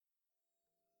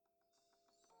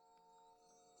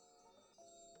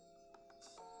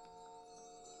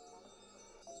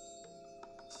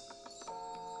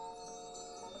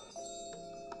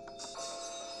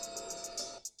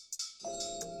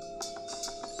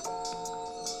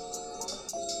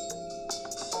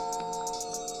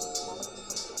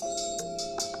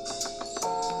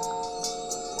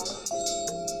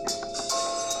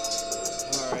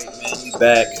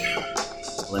back.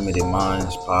 Limited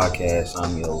Minds Podcast.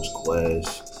 I'm your host,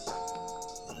 Quez.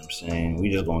 You know what I'm saying? We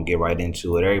just gonna get right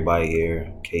into it. Everybody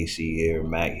here. KC here,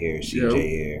 Mac here, CJ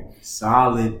here.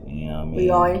 Solid. You know what I mean? We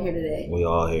all in here today. We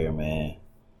all here, man. You know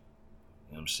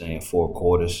what I'm saying? 4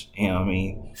 quarters. You know what I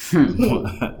mean?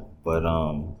 But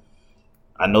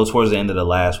I know towards the end of the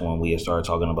last one, we had started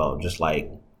talking about just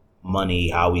like money,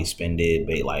 how we spend it,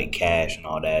 but like cash and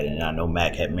all that. And I know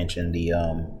Mac had mentioned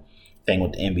the thing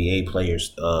with the NBA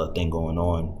players thing going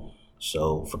on.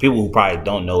 So for people who probably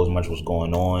don't know as much what's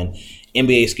going on,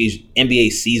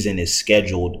 NBA season is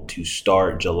scheduled to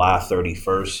start July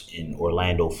 31st in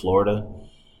Orlando, Florida,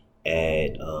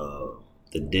 at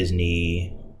the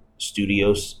Disney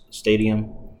Studios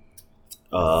Stadium.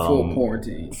 Full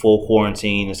quarantine. Full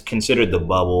quarantine. It's considered the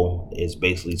bubble. It's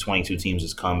basically 22 teams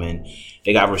is coming.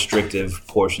 They got restrictive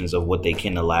portions of what they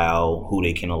can allow, who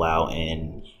they can allow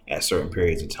in at certain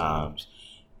periods of times.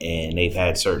 And they've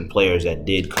had certain players that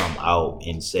did come out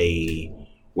and say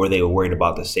where they were worried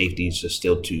about the safety just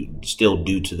still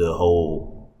due to the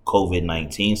whole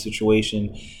COVID-19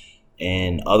 situation.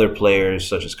 And other players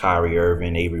such as Kyrie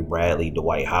Irving, Avery Bradley,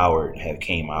 Dwight Howard have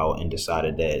came out and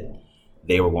decided that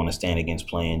they were going to stand against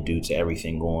playing due to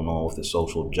everything going on with the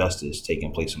social justice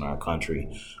taking place in our country,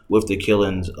 with the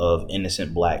killings of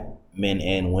innocent black men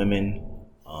and women.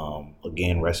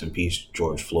 Again, rest in peace,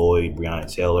 George Floyd, Breonna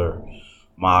Taylor,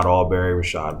 Ahmaud Arbery,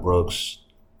 Rashad Brooks.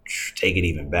 Take it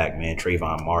even back, man.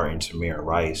 Trayvon Martin, Tamir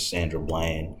Rice, Sandra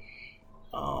Bland.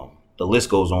 The list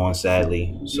goes on,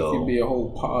 sadly. So it could be a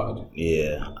whole pod.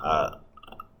 Yeah.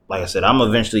 Like I said, I'm going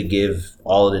to eventually give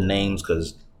all of the names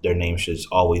because their names should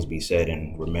always be said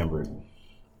and remembered.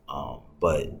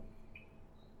 But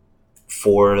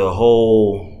for the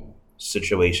whole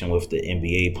situation with the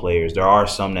NBA players, there are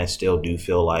some that still do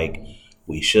feel like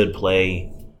we should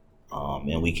play,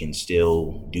 and we can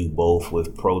still do both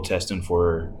with protesting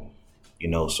for,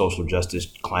 social justice,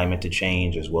 climate to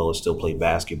change, as well as still play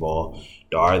basketball.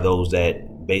 There are those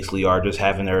that basically are just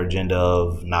having their agenda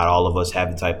of not all of us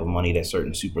have the type of money that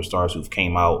certain superstars who've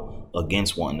came out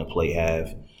against wanting to play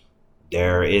have.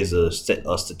 There is a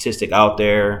statistic out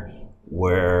there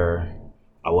where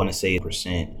I want to say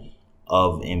 %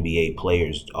 of NBA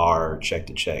players are check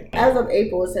to check. As of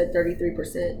April, it said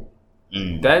 33%.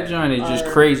 That joint is just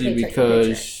crazy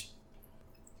because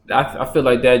I feel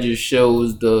like that just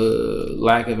shows the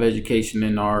lack of education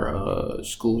in our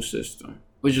school system,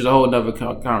 which is a whole nother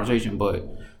conversation. But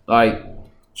like,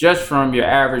 just from your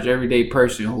average everyday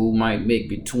person who might make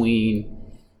between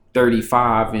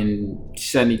 $35,000 and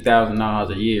 $70,000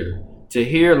 a year, to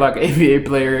hear like an NBA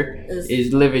player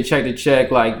is living check to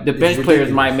check, like the bench players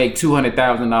might make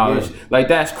 $200,000. Like,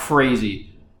 that's crazy.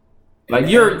 Like,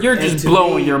 you're just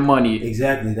blowing your money.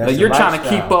 Exactly. That's like, you're trying to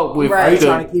keep up with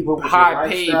high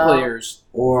paid players,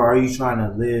 or are you trying to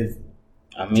live?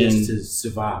 Just to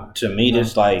survive. To me,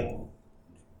 this like,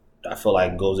 I feel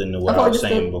like goes into what I was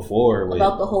saying before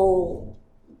about the whole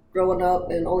growing up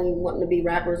and only wanting to be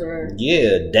rappers or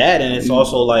that, and it's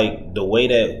also like the way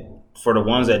that for the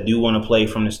ones that do want to play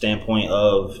from the standpoint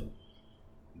of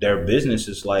their business,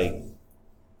 it's like,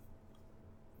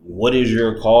 what is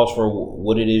your cause for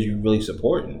what it is you really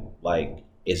supporting? Like,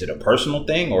 is it a personal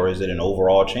thing or is it an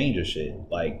overall change of shit?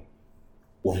 Like,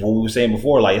 with what we were saying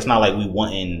before, like, it's not like we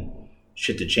wanting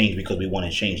shit to change because we want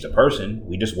to change the person.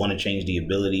 We just want to change the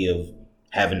ability of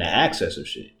having the access of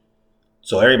shit.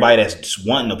 So everybody that's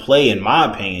wanting to play, in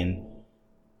my opinion,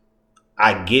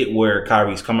 I get where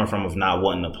Kyrie's coming from of not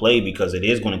wanting to play, because it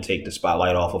is going to take the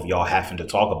spotlight off of y'all having to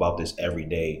talk about this every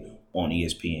day on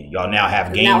ESPN. Y'all now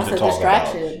have games to talk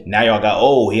about. Now y'all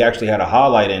got, he actually had a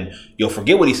highlight, and you'll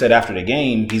forget what he said after the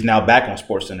game. He's now back on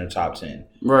SportsCenter top 10.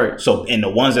 Right. So, and the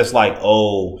ones that's like,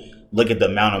 look at the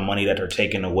amount of money that they're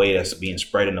taking away that's being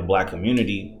spread in the black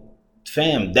community.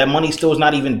 Fam, that money still is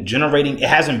not even generating. It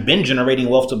hasn't been generating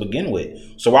wealth to begin with.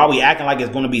 So why are we acting like it's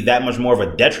going to be that much more of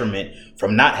a detriment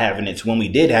from not having it? So when we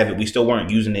did have it, we still weren't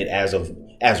using it as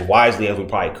wisely as we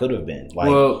probably could have been.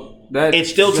 Like, it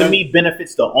still to me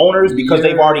benefits the owners because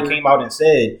they've already came out and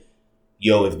said,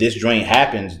 if this joint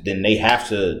happens, then they have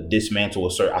to dismantle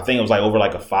a certain. I think it was like over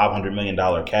like a $500 million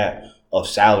cap of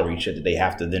salary shit that they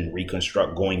have to then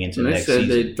reconstruct going into next season.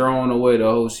 They said they're throwing away the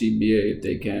whole CBA if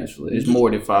they cancel it. It's more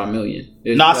than $5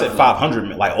 million. I said 500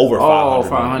 million, like over 500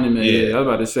 $500 million. Yeah, I was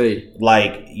about to say.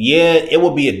 Like, it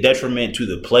would be a detriment to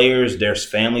the players, their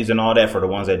families and all that, for the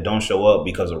ones that don't show up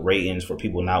because of ratings, for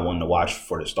people not wanting to watch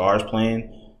for the stars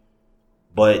playing.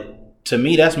 But to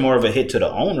me, that's more of a hit to the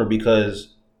owner,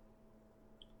 because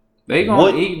they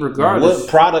gonna eat regardless. What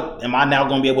product am I now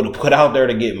going to be able to put out there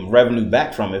to get revenue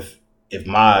back from if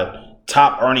my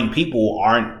top earning people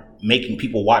aren't making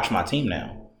people watch my team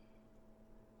now.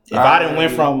 If I didn't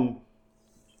went from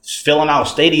filling out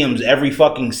stadiums every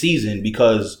fucking season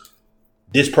because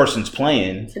this person's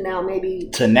playing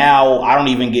to now I don't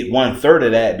even get 1/3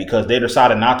 of that because they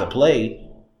decided not to play.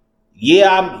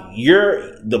 Yeah,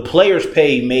 the players'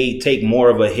 pay may take more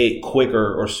of a hit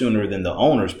quicker or sooner than the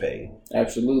owners' pay.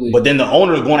 Absolutely. But then the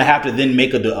owner is going to have to then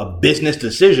make a business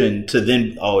decision to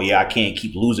then, I can't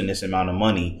keep losing this amount of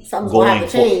money. Something's going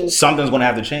to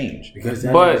have to change.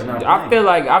 But I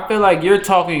feel like you're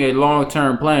talking a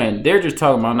long-term plan. They're just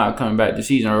talking about not coming back this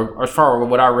season, or as far as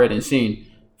what I read and seen.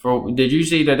 Did you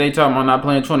see that they talking about not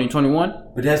playing 2021?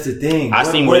 But that's the thing.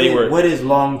 What is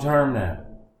long-term now?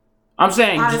 I'm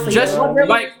saying just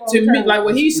like to me, like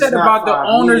what he said about the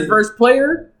owners versus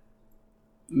player.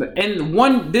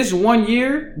 In this 1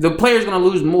 year, the player's gonna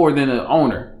lose more than the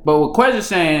owner. But what Quez is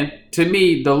saying, to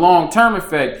me, the long-term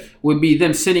effect would be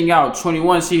them sitting out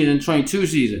 21 season, 22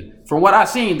 season. From what I've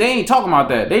seen, they ain't talking about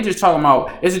that. They just talking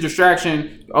about it's a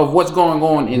distraction of what's going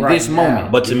on in this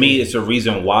moment. But to me, it's a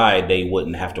reason why they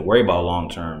wouldn't have to worry about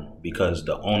long-term, because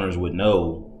the owners would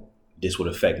know this would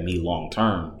affect me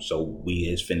long-term. So we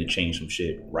is finna change some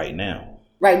shit right now.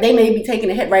 Right, they may be taking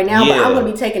a hit right now, but I'm going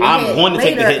to be taking a hit later. I'm going to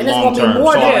take the hit long term. So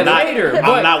I'm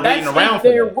not waiting around for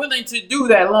they're willing to do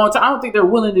that long term. I don't think they're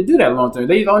willing to do that long term.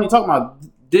 They only talking about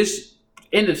this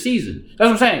end of season. That's what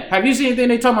I'm saying. Have you seen anything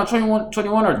they talking about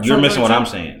 21 or You're missing what I'm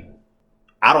saying.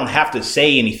 I don't have to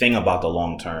say anything about the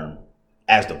long term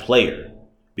as the player,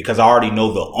 because I already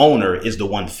know the owner is the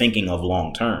one thinking of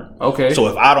long term. Okay. So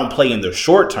if I don't play in the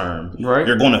short term,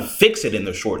 you're going to fix it in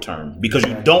the short term, because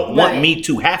you don't want me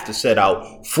to have to set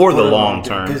out for the long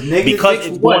term. Because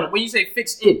it's when you say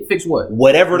fix it, fix what?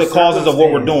 Whatever the causes of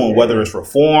what we're doing, whether it's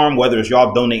reform, whether it's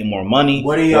y'all donating more money.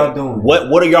 What are y'all doing?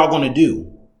 What are y'all going to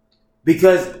do?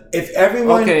 Because if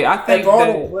everyone, if all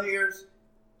the players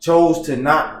chose to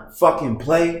not fucking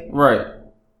play,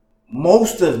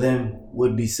 most of them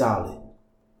would be solid.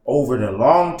 Over the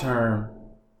long term,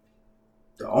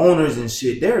 the owners and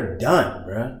shit, they're done,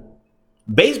 bruh.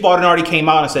 Baseball already came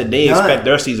out and said they expect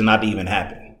their season not to even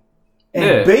happen.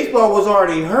 And baseball was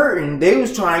already hurting. They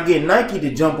was trying to get Nike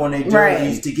to jump on their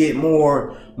jerseys to get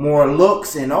more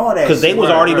looks and all that. Because they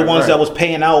was already the ones that was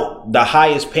paying out the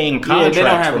highest paying contracts. They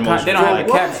don't have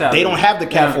the cap salary. They don't have the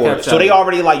cap for it. So they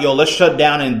already like, let's shut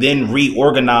down and then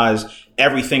reorganize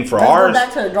everything for ours. Go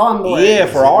back to the drawing board. Yeah,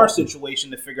 for our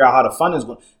situation to figure out how the fund is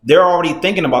going. They're already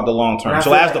thinking about the long term.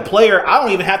 So as the player, I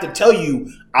don't even have to tell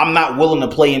you I'm not willing to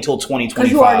play until 2025.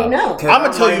 Because you already know. I'm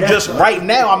gonna tell you just right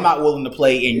now I'm not willing to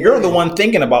play, and you're the one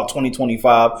thinking about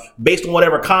 2025 based on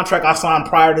whatever contract I signed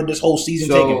prior to this whole season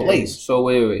taking place. So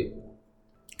wait.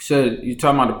 So you're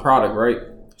talking about the product, right?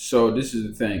 So this is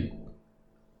the thing.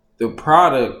 The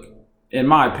product, in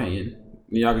my opinion,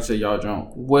 y'all can say y'all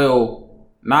don't, will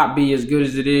not be as good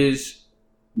as it is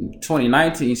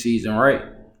 2019 season, right?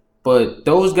 But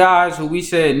those guys who we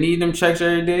said need them checks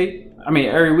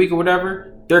every week or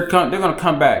whatever, they're gonna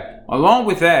come back. Along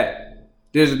with that,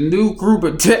 there's a new group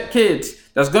of kids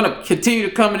that's gonna continue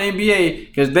to come in the NBA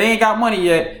because they ain't got money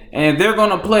yet, and they're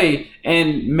gonna play.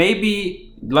 And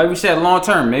maybe, like we said, long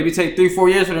term, maybe take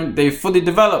 3-4 years for them. They fully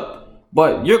develop,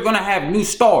 but you're gonna have new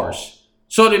stars.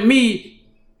 So to me,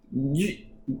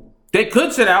 they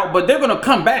could sit out, but they're going to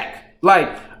come back.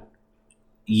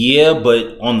 Yeah,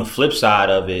 but on the flip side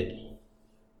of it,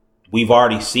 we've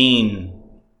already seen,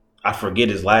 I forget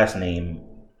his last name,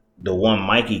 the one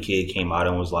Mikey kid came out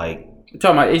and was like... You're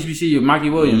talking about HBCU, Mikey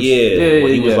Williams. Yeah,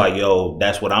 he was like,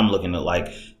 that's what I'm looking at. Like,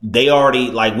 they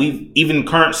already, even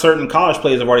certain college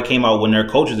players have already came out when their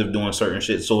coaches are doing certain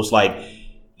shit. So it's like,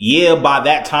 by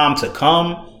that time to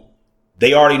come...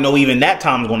 They already know even that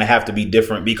time is going to have to be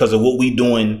different because of what we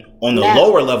doing on the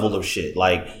lower level of shit.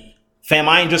 Like, fam,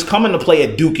 I ain't just coming to play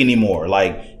at Duke anymore.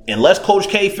 Like, unless Coach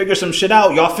K figures some shit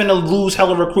out, y'all finna lose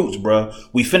hella recruits, bro.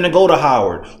 We finna go to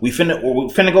Howard. We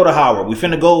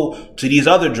finna go to these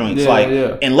other joints.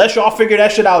 Unless y'all figure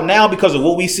that shit out now because of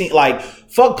what we see,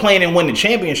 fuck playing and win the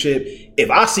championship. If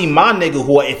I see my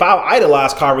nigga if I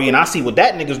idolize Kyrie and I see what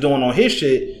that nigga's doing on his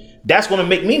shit, that's going to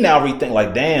make me now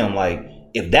rethink, damn,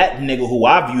 if that nigga who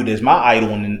I viewed as my idol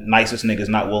and the nicest nigga is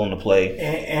not willing to play,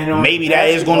 and maybe that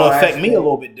is going to affect me a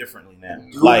little bit differently now.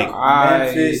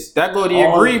 Memphis, that go to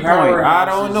your agree point. I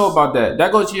don't know about that.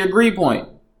 That goes to your agree point.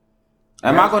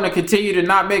 Am I going to continue to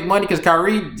not make money because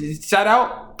Kyrie shut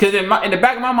out? Because in the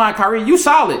back of my mind, Kyrie, you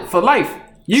solid for life.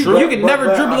 You can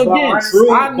never dribble again.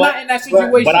 I'm not in that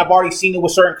situation. But I've already seen it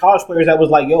with certain college players that was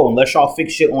like, unless y'all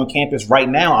fix shit on campus right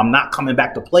now, I'm not coming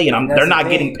back to play, and they're not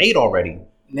getting paid already.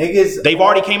 Niggas, they've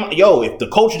already came. Yo, if the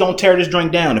coach don't tear this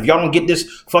joint down, if y'all don't get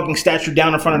this fucking statue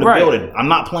down in front of the building, I'm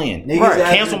not playing.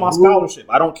 Niggas cancel my scholarship.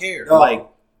 I don't care. Like,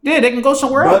 yeah, they can go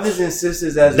somewhere else. Brothers and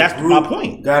sisters, that's my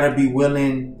point. Gotta be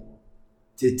willing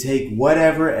to take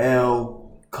whatever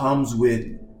L comes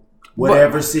with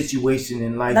whatever situation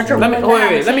in life.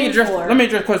 Let me address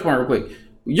the question real quick.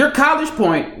 Your college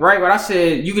point, right? What I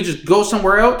said, you could just go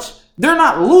somewhere else. They're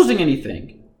not losing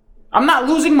anything. I'm not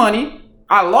losing money.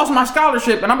 I lost my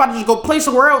scholarship, and I'm about to just go play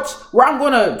somewhere else where I'm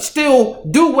going to still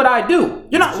do what I do.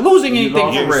 You're not losing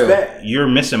anything for real. You're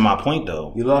missing my point,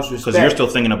 though. You lost respect. Because you're still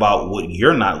thinking about what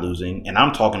you're not losing, and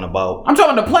I'm talking about... I'm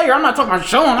talking the player. I'm not talking about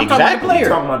Sean. I'm talking about the player. You're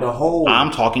talking about the whole.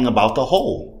 I'm talking about the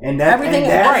whole. And that's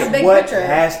what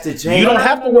has to change. You don't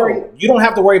have to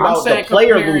worry about the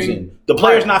player losing. The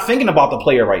player's not thinking about the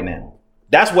player right now.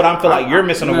 That's what I feel like you're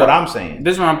missing of what I'm saying.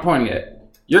 This is what I'm pointing at.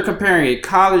 You're comparing a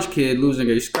college kid losing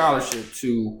a scholarship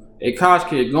to a college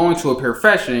kid going to a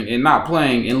profession and not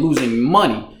playing and losing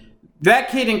money. That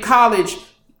kid in college,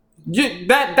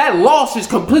 that loss is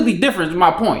completely different, is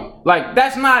my point. Like,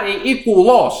 that's not an equal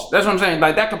loss. That's what I'm saying.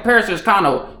 Like, that comparison is kind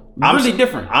of really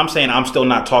different. I'm saying I'm still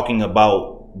not talking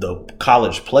about the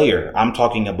college player. I'm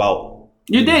talking about...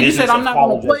 You did. You said I'm not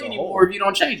going to play anymore if you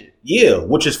don't change it. Yeah,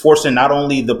 which is forcing not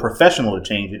only the professional to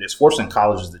change it, it's forcing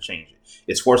colleges to change it.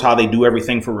 It's forced how they do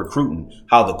everything for recruiting,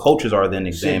 how the coaches are then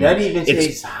examined. That even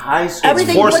takes high school.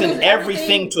 It's forcing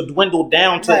everything to dwindle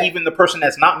down to even the person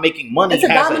that's not making money has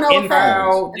an influence.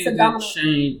 How did it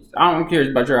change? I'm curious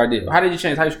about your idea. How did you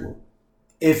change high school?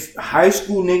 If high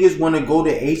school niggas want to go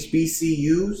to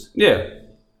HBCUs,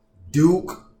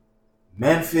 Duke,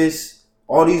 Memphis,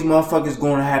 all these motherfuckers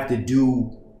going to have to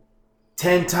do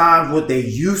 10 times what they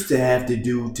used to have to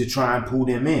do to try and pull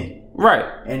them in. Right.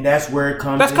 And that's where it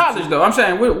comes. That's college, though. I'm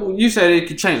saying, you said it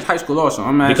could change high school also.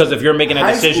 Because if you're making a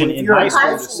decision in high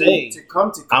school to say,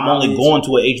 I'm only going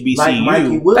to an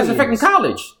HBCU, that's affecting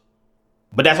college.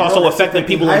 But that's also affecting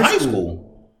people in high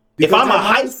school. If I'm a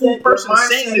high school person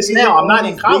saying this now, I'm not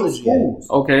in college yet.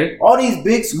 Okay. All these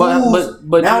big schools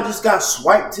but now just got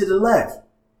swiped to the left.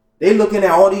 They looking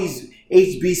at all these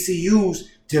HBCUs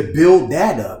to build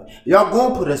that up. Y'all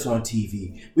gonna put us on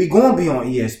TV. We gonna be on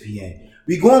ESPN.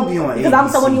 We gonna be on because ABC. I'm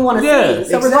someone you want to see.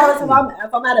 So regardless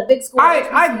if I'm at a big school,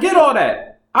 I get all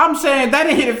that. I'm saying that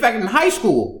ain't affecting high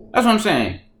school. That's what I'm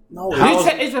saying. No,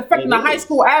 it's affecting the high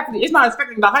school athlete. It's not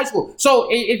affecting the high school. So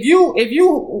if you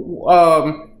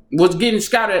was getting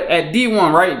scouted at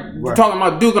D1, right? You're talking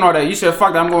about Duke and all that. You said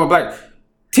fuck that, I'm going black.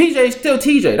 TJ's still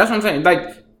TJ. That's what I'm saying.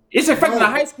 Like, it's affecting the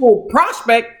high school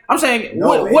prospect. I'm saying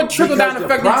what trickle down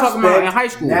effect are you talking about in high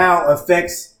school? Now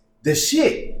affects the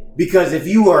shit. Because if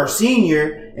you are a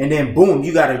senior and then boom,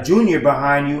 you got a junior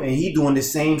behind you and he doing the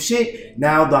same shit,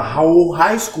 now the whole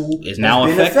high school is now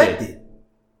affected.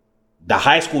 The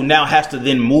high school now has to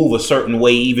then move a certain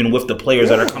way, even with the players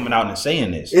that are coming out and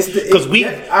saying this.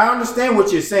 I understand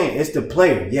what you're saying. It's the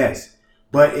player, yes.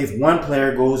 But if one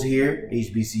player goes here,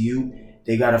 HBCU,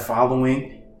 they got a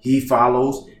following, he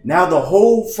follows. Now the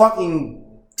whole fucking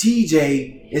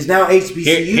TJ is now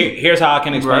HBCU. Here's how I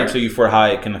can explain to you for how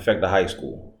it can affect the high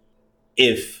school.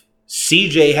 If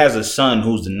CJ has a son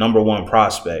who's the number one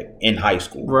prospect in high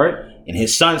school, right, and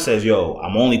his son says, yo,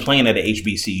 I'm only playing at an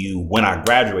HBCU when I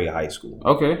graduate high school.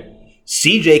 Okay.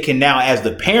 CJ can now, as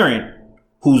the parent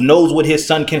who knows what his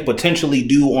son can potentially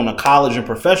do on a college and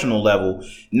professional level,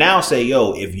 now say,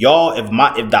 yo, if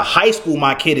the high school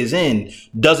my kid is in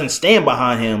doesn't stand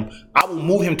behind him, I will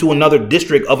move him to another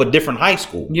district of a different high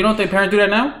school. You don't think parents do that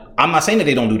now? I'm not saying that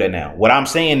they don't do that now. What I'm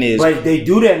saying is, but they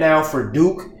do that now for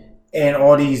Duke and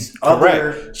all these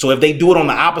other. So if they do it on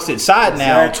the opposite side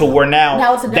now, to where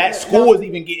now that school is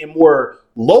even getting more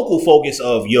local focus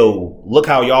of, yo, look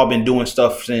how y'all been doing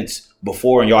stuff since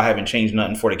before and y'all haven't changed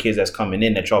nothing for the kids that's coming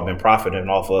in that y'all been profiting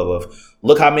off of.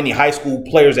 Look how many high school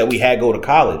players that we had go to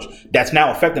college. That's now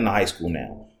affecting the high school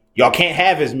now. Y'all can't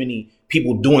have as many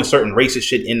people doing certain racist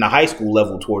shit in the high school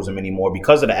level towards them anymore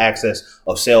because of the access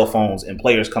of cell phones and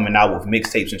players coming out with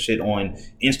mixtapes and shit on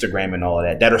Instagram and all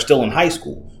of that are still in high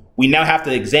school. We now have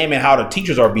to examine how the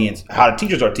teachers are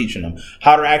teaching them,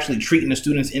 how they're actually treating the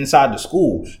students inside the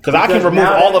school. Because I can remove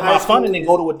all of my funding and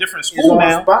go to a different school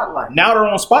now. Now they're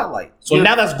on Spotlight. So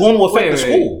now that's going to affect the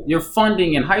school. Your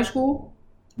funding in high school?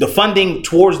 The funding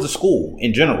towards the school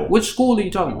in general. Which school are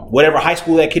you talking about? Whatever high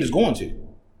school that kid is going to.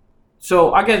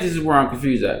 So I guess this is where I'm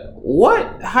confused at.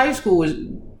 What high school is,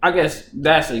 I guess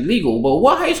that's illegal, but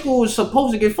what high school is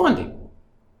supposed to get funding?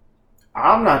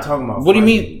 I'm not talking about what funding.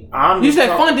 Do you mean? You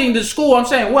said funding the school. I'm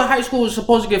saying what high school is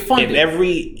supposed to get funded?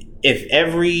 If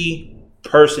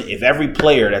every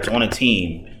player that's on a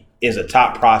team is a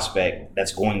top prospect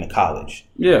that's going to college.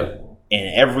 Yeah.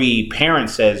 And every parent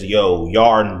says, yo, y'all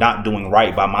are not doing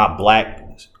right by my black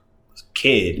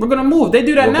kid. We're going to move. They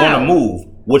do that now. We're going to move,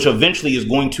 which eventually is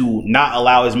going to not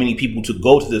allow as many people to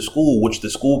go to the school, which the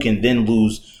school can then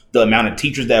lose the amount of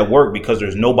teachers that work because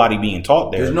there's nobody being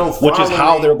taught there, which is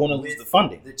how they're going to lose the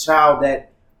funding. The child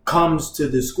that comes to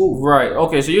the school. Right.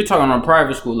 Okay, so you're talking on a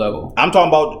private school level. I'm talking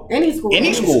about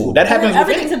any school. That happens.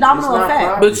 Everything's a domino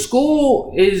effect. But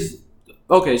school is...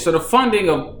 Okay, so the funding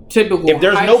of typical if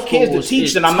there's no kids to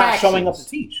teach, then I'm not showing up to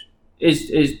teach.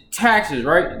 Is taxes,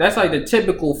 right? That's like the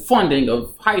typical funding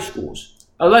of high schools.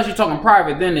 Unless you're talking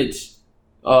private, then it's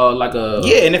like a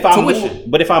and if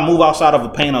I move outside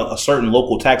of paying a certain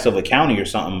local tax of a county or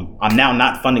something, I'm now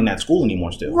not funding that school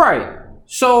anymore. Still, right?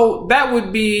 So that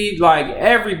would be like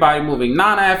everybody moving,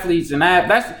 non-athletes and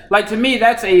that's like to me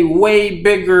that's a way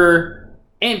bigger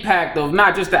impact of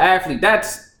not just the athlete.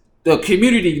 That's the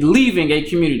community leaving a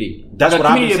community. That's like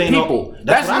what I've been saying. People.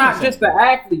 That's not just the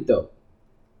athlete though.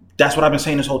 That's what I've been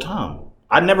saying this whole time.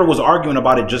 I never was arguing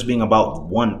about it just being about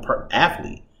one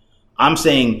athlete. I'm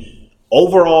saying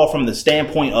overall, from the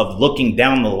standpoint of looking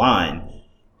down the line,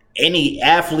 any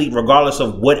athlete, regardless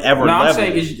of whatever level.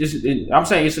 I'm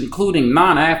saying it's including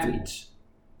non-athletes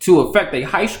to affect a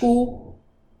high school.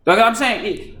 Like I'm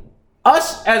saying,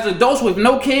 us as adults with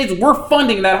no kids, we're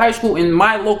funding that high school in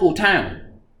my local town.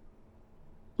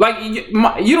 Like,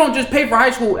 you don't just pay for high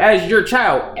school as your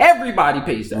child. Everybody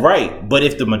pays that. Right. But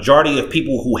if the majority of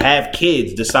people who have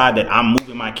kids decide that I'm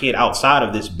moving my kid outside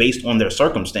of this based on their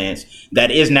circumstance,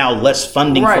 that is now less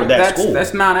funding for that school.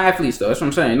 That's non-athletes, though. That's what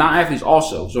I'm saying. Non-athletes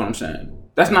also is what I'm saying.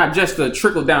 That's not just the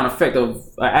trickle-down effect of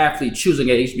an athlete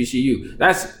choosing at HBCU.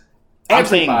 That's I'm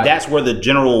saying that's where the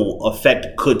general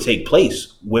effect could take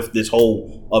place with this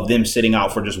whole of them sitting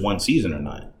out for just one season or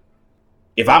not.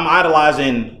 If I'm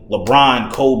idolizing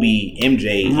LeBron, Kobe,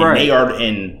 MJ, and they are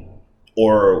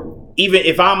or even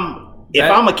if I'm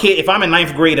a kid, if I'm in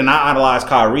 9th grade and I idolize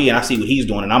Kyrie and I see what he's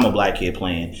doing and I'm a black kid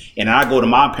playing, and I go to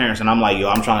my parents and I'm like, yo,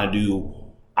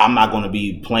 I'm not going to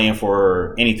be playing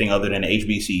for anything other than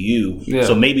HBCU. Yeah.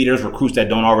 So maybe there's recruits that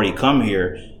don't already come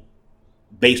here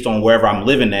based on wherever I'm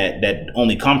living that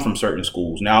only come from certain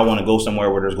schools. Now I want to go somewhere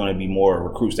where there's going to be more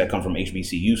recruits that come from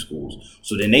HBCU schools.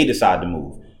 So then they decide to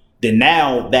move. Then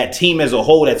now that team as a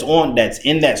whole that's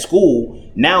in that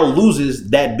school now loses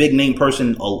that big name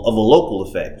person of a local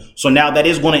effect. So now that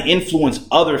is going to influence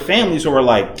other families who are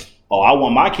like, oh, I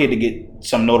want my kid to get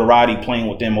some notoriety playing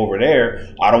with them over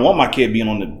there. I don't want my kid being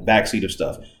on the backseat of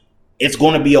stuff. It's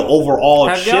going to be an overall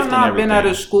shift in everything. Have y'all not been at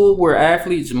a school where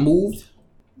athletes moved?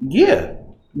 Yeah.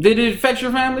 Did it affect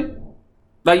your family?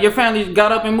 Like your family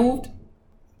got up and moved?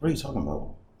 What are you talking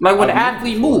about? Like when the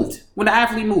athlete moved. When the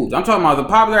athlete moved. I'm talking about the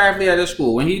popular athlete at the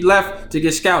school. When he left to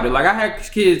get scouted. Like I had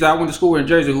kids that I went to school in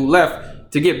Jersey who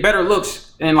left to get better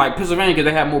looks in like Pennsylvania because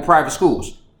they had more private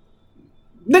schools.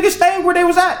 Niggas stayed where they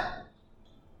was at.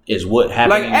 Is what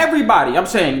happening. Like everybody. I'm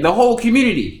saying the whole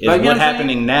community. Is like, what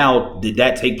happening now. Did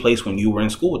that take place when you were in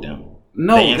school with them?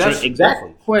 No.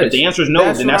 Exactly. If the answer is no,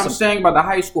 that's then that's what I'm saying about the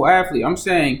high school athlete. I'm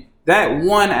saying that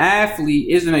one athlete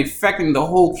isn't affecting the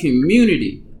whole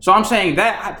community. So I'm saying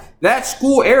that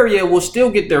school area will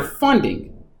still get their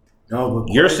funding. No,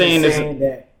 but you're saying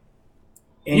that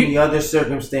any other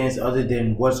circumstance other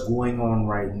than what's going on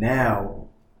right now,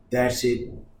 that shit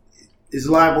is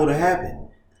liable to happen.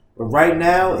 But right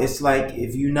now, it's like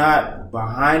if you're not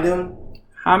behind them.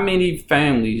 How many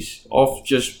families, off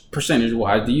just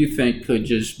percentage-wise, do you think could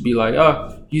just be like,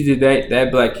 oh, you did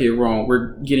that black kid wrong,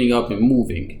 we're getting up and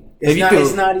moving?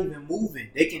 It's not even moving.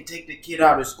 They can take the kid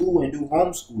out of school and do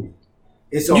homeschooling.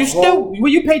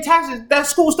 When you pay taxes, that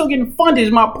school's still getting funded.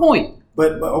 Is my point.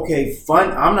 But okay,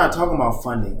 I'm not talking about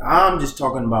funding. I'm just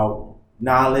talking about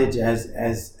knowledge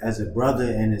as a brother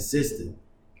and a sister.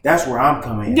 That's where I'm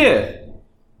coming. Yeah.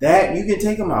 That you can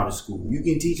take them out of school. You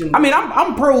can teach them. I mean,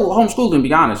 I'm pro homeschooling. To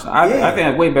be honest, I think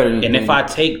that's way better than. And if I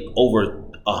take over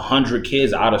 100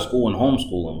 kids out of school and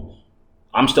homeschool them,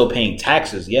 I'm still paying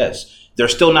taxes. Yes.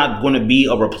 There's still not going to be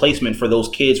a replacement for those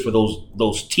kids, for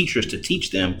those teachers to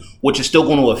teach them, which is still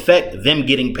going to affect them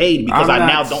getting paid because I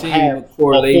now don't have a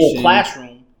full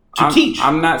classroom to teach.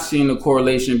 I'm not seeing a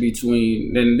correlation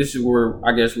between, and this is where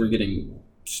I guess we're getting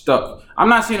stuck. I'm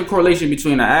not seeing a correlation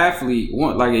between an athlete,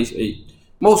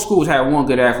 most schools have one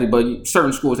good athlete, but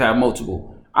certain schools have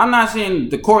multiple. I'm not seeing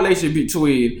the correlation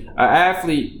between an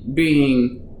athlete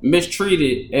being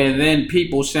mistreated and then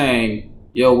people saying,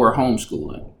 yo, we're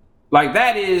homeschooling. Like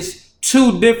that is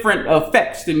two different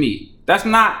effects to me. That's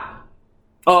not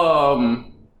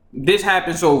this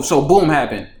happened so boom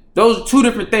happened. Those are two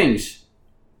different things.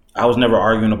 I was never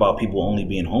arguing about people only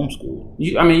being homeschooled.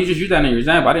 You just used that in your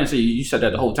example. I didn't say you said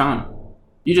that the whole time.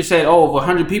 You just said, if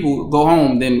 100 people go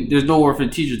home, then there's nowhere for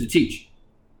the teachers to teach.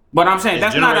 But I'm saying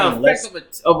that's not an effect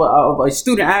of a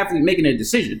student athlete making a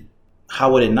decision.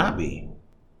 How would it not be?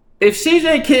 If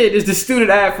CJ Kidd is the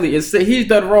student athlete and say he's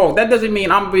done wrong, that doesn't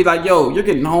mean I'm gonna be like, yo, you're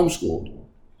getting homeschooled.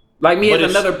 Like me as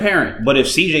another parent. But if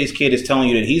CJ's kid is telling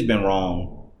you that he's been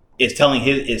wrong, it's telling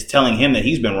him that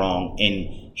he's been wrong,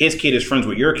 and his kid is friends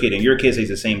with your kid, and your kid says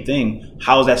the same thing,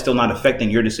 how is that still not affecting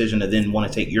your decision to then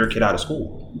want to take your kid out of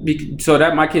school? So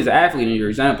that my kid's an athlete in your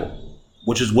example.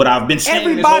 Which is what I've been saying.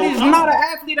 Everybody's not an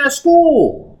athlete at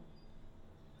school.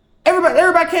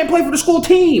 Everybody can't play for the school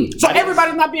team. So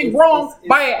everybody's not being wrong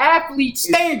by an athlete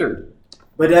standard.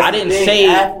 But that's I didn't say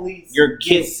athletes your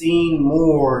kid seen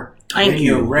more. Thank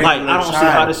you. Like I don't see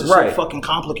how this is so fucking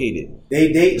complicated.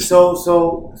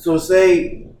 So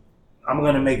say I'm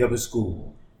gonna make up a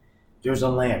school. There's a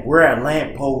lamp. We're at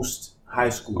Lamppost High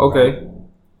School. Okay. Right?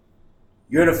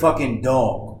 You're the fucking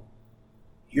dog.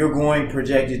 You're going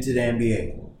projected to the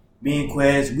NBA. Me and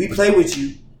Quez, we play with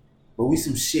you, but we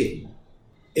some shit.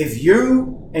 If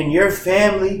you and your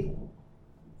family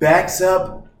backs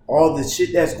up all the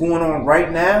shit that's going on right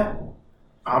now,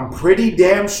 I'm pretty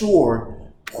damn sure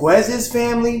Quez's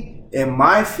family and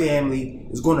my family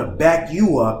is going to back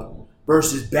you up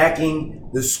versus backing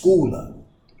the school up.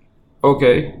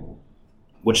 Okay.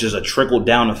 Which is a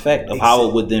trickle-down effect of how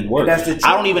it would then work.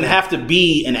 I don't even have to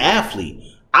be an athlete.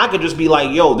 I could just be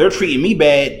like, yo, they're treating me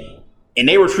bad, and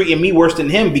they were treating me worse than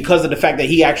him because of the fact that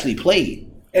he actually played.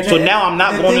 And so now I'm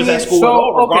not going to that school at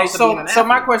all. Okay, so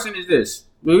my question is this.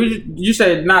 You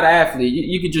said not an athlete.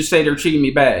 You could just say they're treating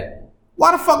me bad.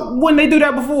 Why the fuck wouldn't they do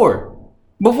that before?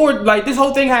 Before, like, this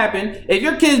whole thing happened, if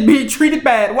your kid's being treated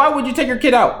bad, why would you take your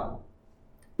kid out?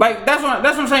 Like, that's what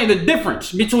I'm saying, the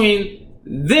difference between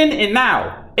then and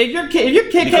now. If your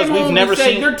kid came home and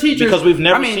said your teachers... Because we've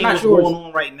never seen what's going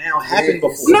on right now happen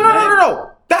before.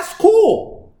 No. That's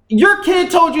cool. Your kid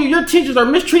told you your teachers are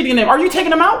mistreating them. Are you taking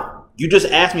them out? You just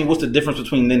asked me what's the difference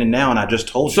between then and now, and I just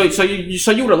told you. So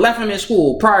you would have left him in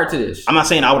school prior to this? I'm not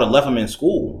saying I would have left him in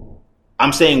school.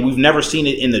 I'm saying we've never seen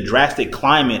it in the drastic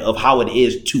climate of how it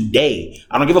is today.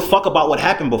 I don't give a fuck about what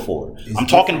happened before. I'm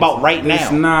talking about right now.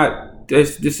 It's not.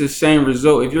 This is the same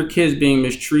result. If your kid's being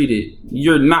mistreated,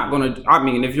 you're not going to. I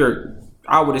mean,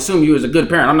 I would assume you as a good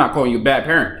parent. I'm not calling you a bad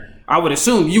parent. I would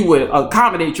assume you would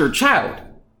accommodate your child.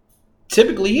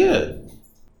 Typically, yeah.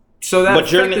 So that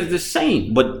effect is the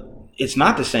same. But it's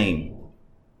not the same.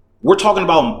 We're talking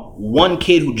about one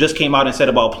kid who just came out and said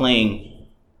about playing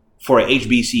for a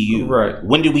HBCU. Right.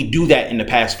 When did we do that in the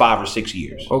past 5 or 6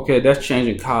 years? Okay, that's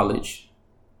changing college.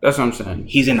 That's what I'm saying.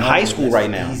 He's in high school right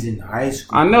now. He's in high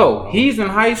school. I know. He's in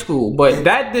high school. But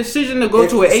that decision to go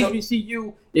to an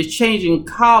HBCU is changing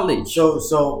college.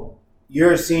 So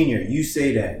you're a senior. You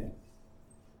say that.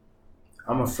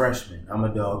 I'm a freshman. I'm a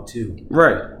dog too.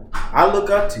 Right. I look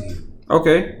up to you.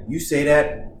 Okay. You say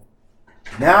that.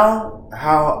 Now,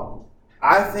 how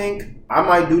I think I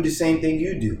might do the same thing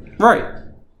you do. Right.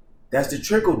 That's the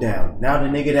trickle down. Now the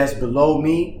nigga that's below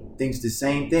me thinks the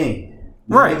same thing.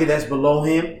 The nigga that's below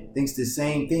him thinks the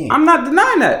same thing. I'm not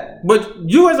denying that. But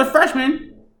you as a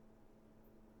freshman,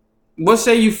 let's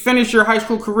say you finish your high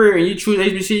school career and you choose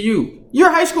HBCU. Your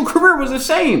high school career was the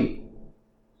same.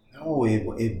 No, it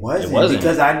wasn't.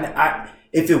 Because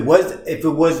if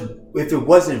it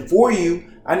wasn't for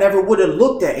you, I never would have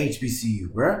looked at HBCU,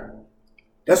 bruh.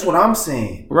 That's what I'm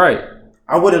saying. Right.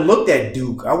 I would have looked at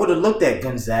Duke. I would have looked at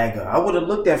Gonzaga. I would have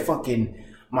looked at fucking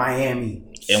Miami.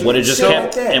 And would have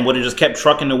just kept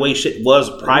trucking the way shit was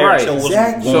prior to what's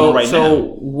going on right now.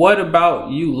 So what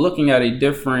about you looking at a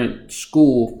different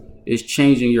school is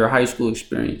changing your high school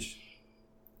experience?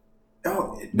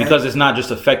 Because it's not just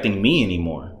affecting me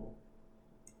anymore.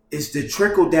 It's the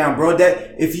trickle down, bro.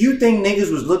 That if you think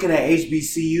niggas was looking at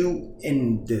HBCU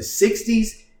in the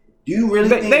 60s, do you really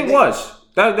think they was?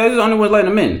 That is the only one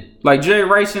letting them in. Like Jerry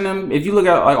Rice and them. If you look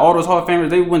at like all those Hall of Famers,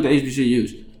 they went to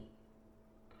HBCUs.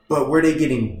 But were they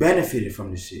getting benefited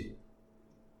from the shit?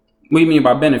 What do you mean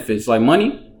by benefits? Like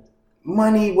money?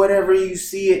 Money, whatever you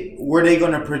see it. Were they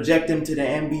going to project them to the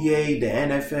NBA, the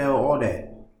NFL, all that?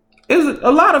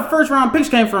 A lot of first round picks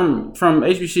came from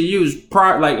HBCUs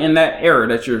prior, like in that era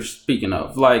that you're speaking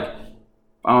of. Like,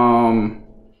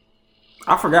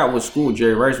 I forgot what school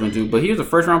Jerry Rice went to, but he was a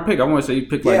first round pick. I want to say he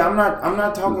picked. Yeah, I'm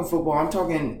not talking football. I'm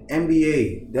talking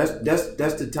NBA. That's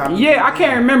the top. Yeah, I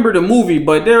can't remember the movie,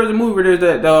 but there was a movie where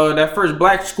there's that first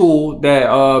black school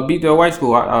that beat the white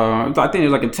school. I think it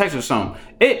was like in Texas or something.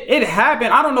 It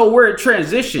happened. I don't know where it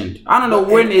transitioned. I don't know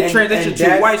when it transitioned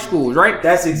to white schools, right?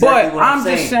 That's exactly what I'm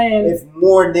saying. Just saying, if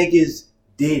more niggas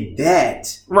did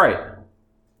that, right,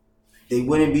 they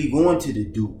wouldn't be going to the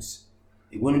Dukes.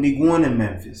 They wouldn't be going to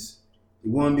Memphis. They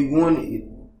wouldn't be going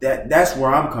to that's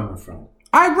where I'm coming from.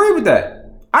 I agree with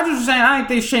that. I just was saying I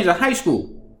think it's changing high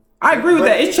school. I agree with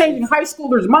that. It's changing high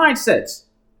schoolers' mindsets.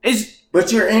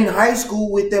 But you're in high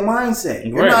school with the mindset.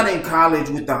 You're not in college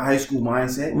with the high school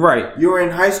mindset. Right. You're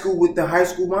in high school with the high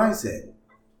school mindset.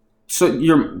 So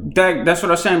that's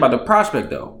what I'm saying about the prospect,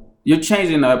 though. You're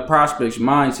changing the prospect's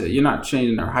mindset. You're not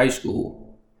changing their high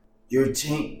school. You're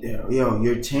changing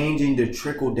the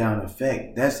trickle down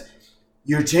effect.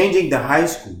 You're changing the high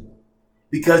school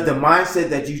because the mindset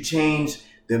that you change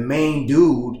the main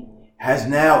dude has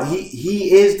now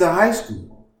he is the high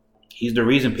school. He's the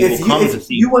reason people come to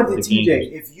see. You went to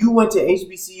TJ. If you went to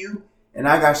HBCU and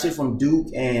I got shit from Duke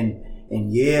and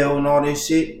Yale and all this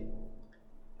shit,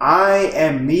 I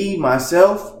am me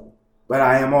myself, but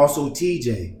I am also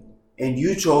TJ. And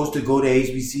you chose to go to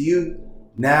HBCU.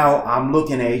 Now I'm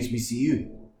looking at HBCU.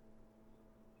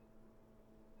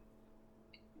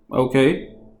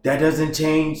 Okay. That doesn't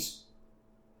change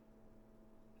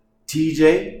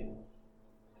TJ.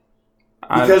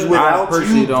 Because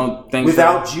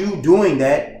without you doing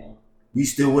that, we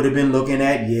still would have been looking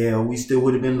at Yale. We still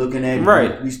would have been looking at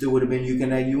right. We still would have been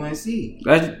looking at UNC.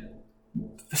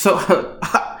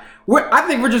 I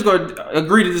think we're just going to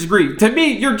agree to disagree. To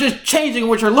me, you're just changing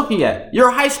what you're looking at.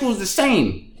 Your high school is the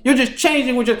same. You're just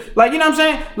changing what you're like. You know what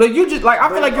I'm saying? Like you just like I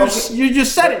feel like you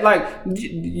just said it. Like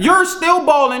you're still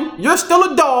balling. You're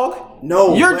still a dog.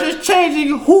 No, you're just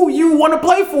changing who you want to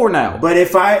play for now. But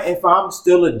if I'm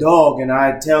still a dog and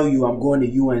I tell you I'm going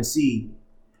to UNC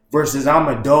versus I'm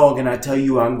a dog and I tell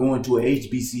you I'm going to a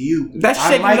HBCU, that's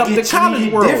shaking up the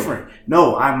college world. Different.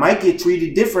 No, I might get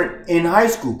treated different in high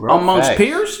school, bro. Amongst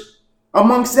peers?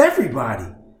 Amongst everybody.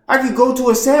 I could go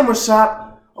to a sandwich shop.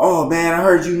 Oh man, I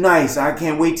heard you nice. I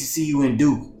can't wait to see you in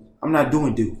Duke. I'm not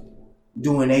doing Duke. I'm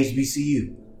doing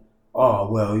HBCU.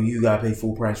 Oh well, you gotta pay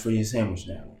full price for your sandwich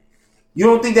now. You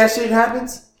don't think that shit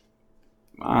happens?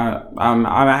 I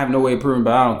have no way of proving,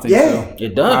 but I don't think so.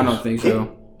 It does. I don't think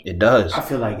so. It does. I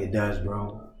feel like it does,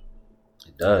 bro.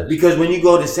 It does. Because when you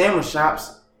go to sandwich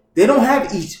shops, they don't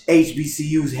have each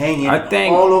HBCUs hanging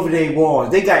all over their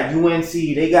walls. They got UNC,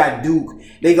 they got Duke,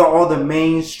 they got all the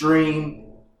mainstream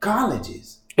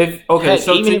colleges. So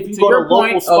even if you go to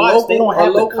local spots, they don't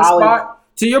have the college.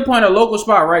 Spot, to your point, a local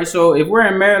spot, right? So if we're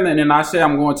in Maryland and I say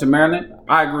I'm going to Maryland,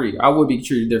 I agree. I would be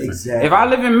treated different. Exactly. If I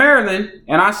live in Maryland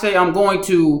and I say I'm going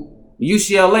to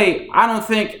UCLA, I don't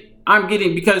think I'm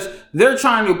getting, because they're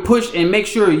trying to push and make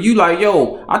sure you like,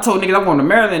 yo, I told niggas I'm going to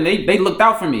Maryland. They looked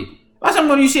out for me. If I say I'm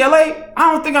going to UCLA,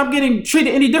 I don't think I'm getting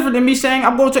treated any different than me saying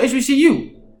I'm going to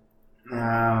HBCU.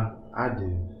 Nah, I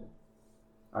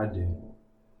do.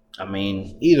 I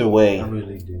mean, either way, I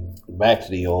really do. Back to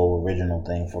the old original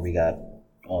thing before we got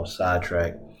on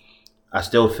sidetrack. I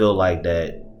still feel like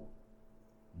that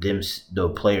the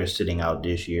players sitting out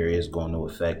this year is going to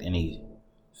affect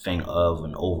anything of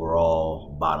an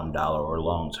overall bottom dollar or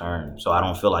long term. So I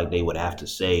don't feel like they would have to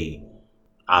say,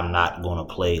 I'm not going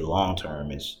to play long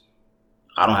term.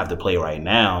 I don't have to play right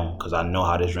now because I know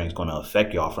how this drink's going to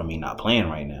affect y'all from me not playing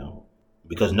right now.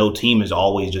 Because no team is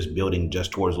always just building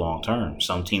just towards long term.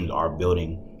 Some teams are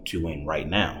building to win right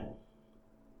now.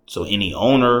 So any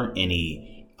owner,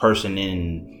 any person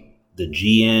in the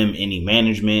GM, any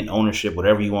management, ownership,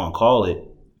 whatever you want to call it,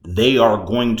 they are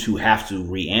going to have to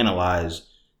reanalyze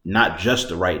not just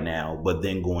the right now, but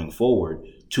then going forward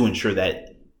to ensure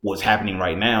that what's happening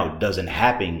right now doesn't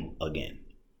happen again.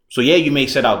 So yeah, you may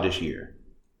set out this year,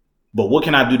 but what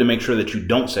can I do to make sure that you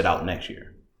don't set out next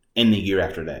year and the year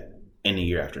after that? And the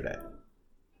year after that.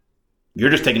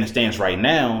 You're just taking a stance right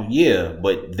now, yeah,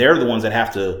 but they're the ones that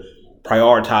have to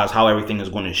prioritize how everything is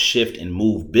going to shift and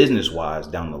move business-wise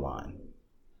down the line.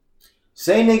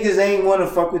 Say niggas ain't want to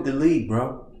fuck with the league,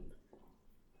 bro.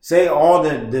 Say all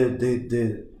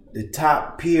the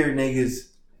top peer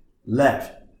niggas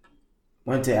left,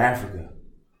 went to Africa,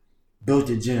 built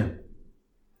a gym,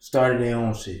 started their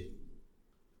own shit.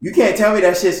 You can't tell me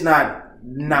that shit's not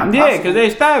possible. Yeah, because they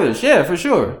established, yeah, for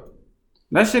sure.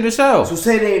 That shit is so. So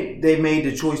say they made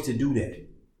the choice to do that.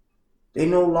 They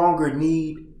no longer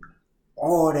need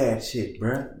all that shit,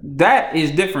 bruh. That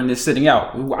is different than sitting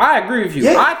out. I agree with you.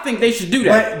 Yeah. I think they should do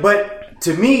that. But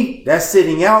to me, that's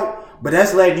sitting out. But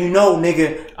that's letting you know,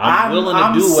 nigga, I'm willing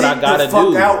to do what I gotta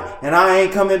do. Out and I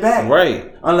ain't coming back.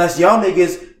 Right. Unless y'all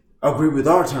niggas agree with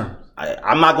our terms.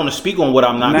 I'm not going to speak on what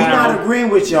I'm not going to. We're not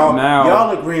agreeing with y'all.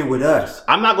 Y'all agreeing with us.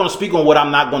 I'm not going to speak on what I'm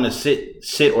not going to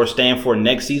sit or stand for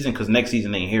next season, because next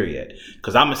season ain't here yet.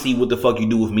 Because I'm going to see what the fuck you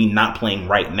do with me not playing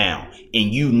right now.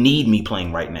 And you need me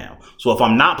playing right now. So if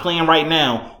I'm not playing right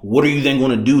now, what are you then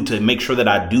going to do to make sure that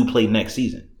I do play next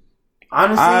season?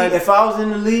 Honestly, if I was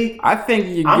in the league, I think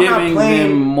you're giving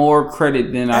them more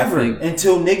credit than I think.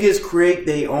 Until niggas create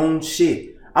their own shit.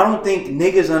 I don't think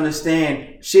niggas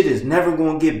understand shit is never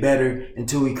going to get better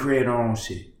until we create our own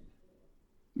shit.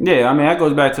 Yeah, I mean, that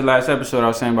goes back to the last episode I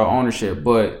was saying about ownership.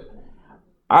 But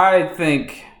I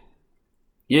think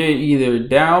you're either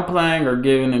downplaying or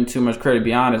giving them too much credit, to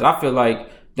be honest. I feel like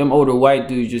them older white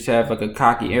dudes just have like a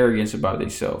cocky arrogance about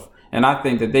themselves. And I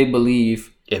think that they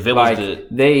believe if it like was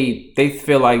they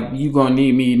feel like you going to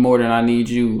need me more than I need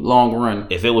you long run.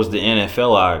 If it was the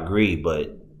NFL, I agree,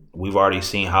 but we've already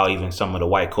seen how even some of the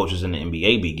white coaches in the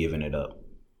NBA be giving it up.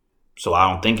 So I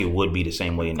don't think it would be the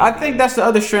same way in the NBA. NBA. think that's the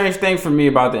other strange thing for me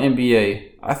about the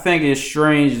NBA. I think it's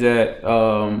strange that,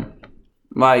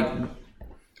 like,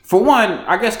 for one,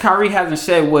 I guess Kyrie hasn't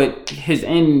said what his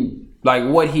end, like,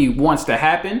 what he wants to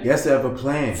happen. He has to have a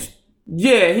plan.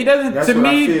 Yeah, he doesn't. That's to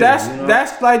me,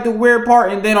 that's like the weird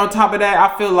part. And then on top of that,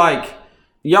 I feel like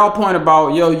y'all point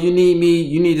about, yo, you need me,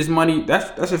 you need this money.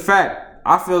 That's a fact.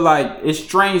 I feel like it's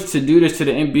strange to do this to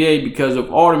the NBA because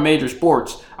of all the major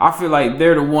sports. I feel like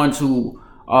they're the ones who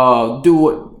do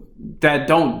what that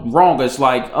don't wrong us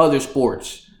like other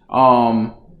sports.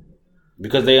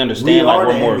 Because they understand like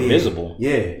we're more visible.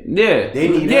 Yeah. They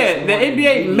need the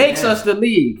NBA makes us the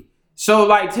league. So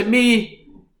like to me,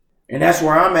 and that's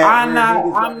where I'm at. I'm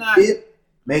not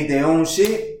make their own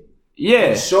shit. Yeah.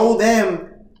 And show them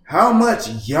how much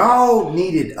y'all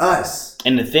needed us.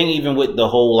 And the thing, even with the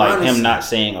whole like honestly, him not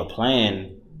saying a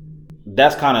plan,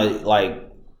 that's kind of like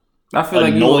I feel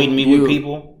annoyed like me with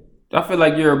people. I feel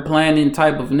like you're a planning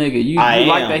type of nigga. You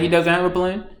like that he doesn't have a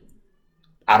plan?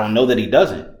 I don't know that he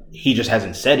doesn't. He just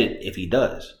hasn't said it if he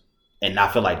does. And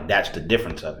I feel like that's the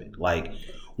difference of it. Like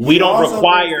we don't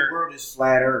require. The word is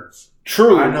flat earth.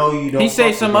 True. I know you don't. He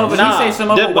say some of it. He say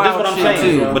some of it wild shit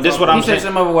too. But this what I'm saying. He say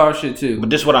some of it wild shit too. But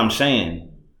this what I'm saying.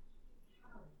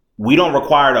 We don't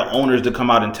require the owners to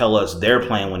come out and tell us their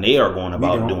plan when they are going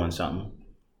about doing something.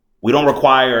 We don't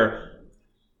require,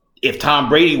 if Tom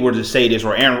Brady were to say this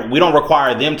or Aaron, we don't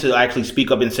require them to actually speak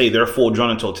up and say their full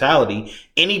drawn in totality.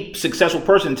 Any successful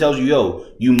person tells you, yo,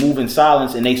 you move in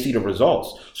silence and they see the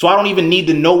results. So I don't even need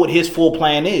to know what his full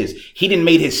plan is. He didn't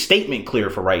make his statement clear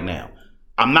for right now.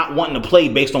 I'm not wanting to play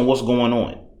based on what's going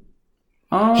on.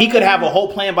 He could have a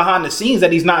whole plan behind the scenes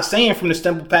that he's not saying from the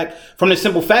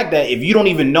simple fact that if you don't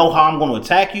even know how I'm going to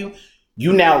attack you,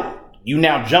 you now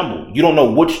jumble. You don't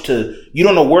know you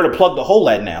don't know where to plug the hole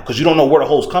at now because you don't know where the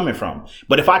hole's coming from.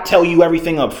 But if I tell you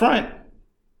everything up front,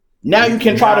 now you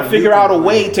can try to figure out a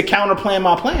way to counterplan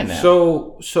my plan now.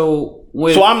 So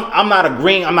I'm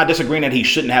not disagreeing that he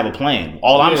shouldn't have a plan.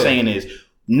 All I'm saying is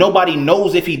nobody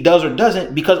knows if he does or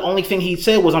doesn't because the only thing he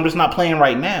said was I'm just not playing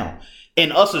right now.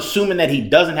 And us assuming that he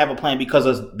doesn't have a plan because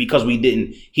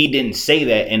he didn't say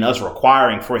that, and us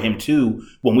requiring for him to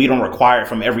when we don't require it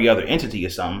from every other entity or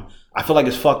something, I feel like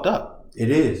it's fucked up. It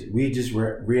is. We just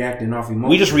reacting off emotion.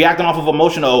 We just reacting off of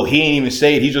emotion. Oh, he ain't even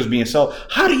say it. He's just being so.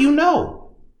 How do you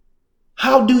know?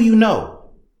 How do you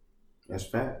know? That's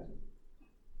fact.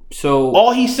 So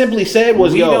all he simply said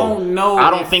was, "Yo, I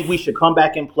don't think we should come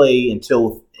back and play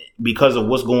until because of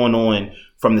what's going on."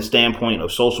 From the standpoint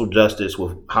of social justice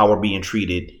with how we're being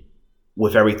treated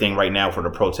with everything right now for the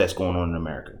protests going on in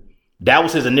America. That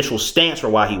was his initial stance for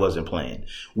why he wasn't playing.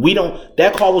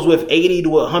 That call was with 80 to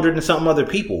 100 and something other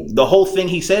people. The whole thing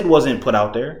he said wasn't put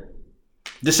out there.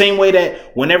 The same way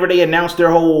that whenever they announced their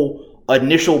whole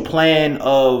initial plan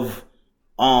of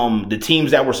the teams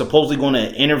that were supposedly going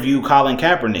to interview Colin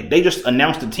Kaepernick, they just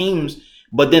announced the teams.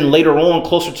 But then later on,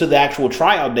 closer to the actual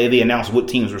tryout day, they announced what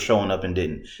teams were showing up and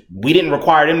didn't. We didn't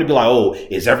require them to be like, oh,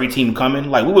 is every team coming?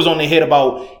 Like, we was on their head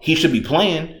about he should be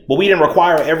playing, but we didn't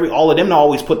require all of them to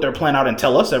always put their plan out and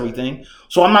tell us everything.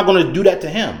 So I'm not going to do that to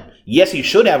him. Yes, he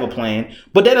should have a plan,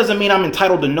 but that doesn't mean I'm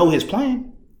entitled to know his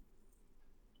plan.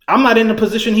 I'm not in the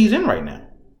position he's in right now.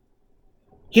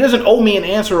 He doesn't owe me an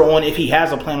answer on if he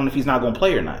has a plan on if he's not going to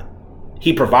play or not.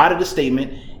 He provided a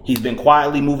statement. He's been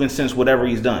quietly moving since whatever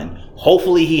he's done.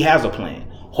 Hopefully he has a plan.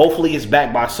 Hopefully it's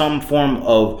backed by some form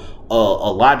of a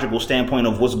logical standpoint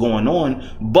of what's going on.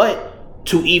 But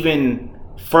to even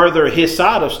further his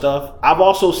side of stuff, I've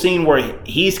also seen where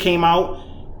he's came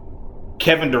out,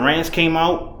 Kevin Durant's came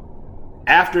out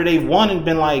after they've won and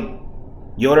been like,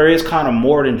 yo, there is kind of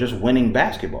more than just winning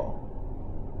basketball.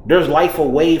 There's life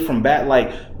away from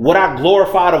like what I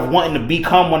glorified of wanting to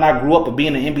become when I grew up of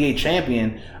being an NBA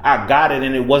champion. I got it,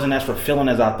 and it wasn't as fulfilling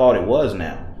as I thought it was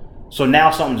now. So now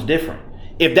something's different.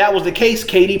 If that was the case,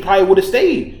 KD probably would have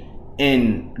stayed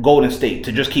in Golden State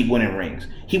to just keep winning rings.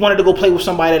 He wanted to go play with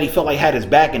somebody that he felt like had his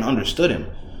back and understood him.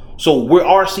 So we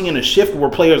are seeing a shift where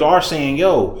players are saying,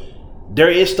 yo,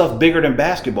 there is stuff bigger than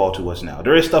basketball to us now.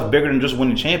 There is stuff bigger than just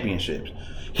winning championships.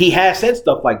 He has said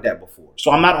stuff like that before. So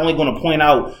I'm not only going to point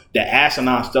out the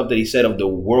asinine stuff that he said of the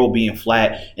world being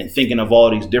flat and thinking of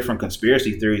all these different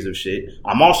conspiracy theories of shit.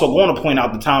 I'm also going to point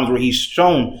out the times where he's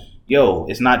shown, yo,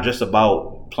 it's not just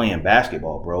about playing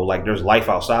basketball, bro. Like, there's life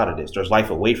outside of this. There's life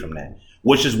away from that,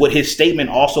 which is what his statement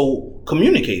also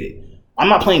communicated. I'm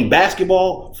not playing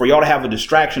basketball for y'all to have a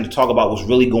distraction to talk about what's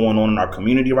really going on in our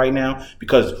community right now,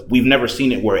 because we've never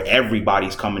seen it where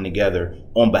everybody's coming together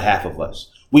on behalf of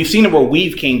us. We've seen it where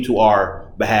we've came to our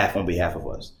behalf on behalf of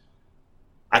us.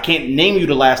 I can't name you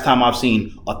the last time I've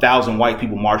seen 1,000 white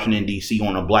people marching in D.C.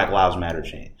 on a Black Lives Matter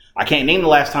chant. I can't name the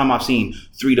last time I've seen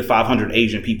 300 to 500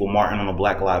 Asian people marching on a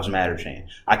Black Lives Matter chant.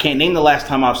 I can't name the last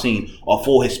time I've seen a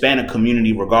full Hispanic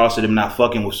community, regardless of them not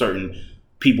fucking with certain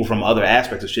people from other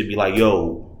aspects of shit, be like,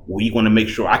 yo, we going to make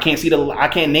sure. I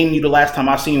can't name you the last time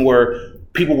I've seen where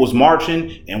people was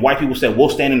marching and white people said, we'll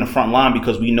stand in the front line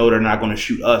because we know they're not going to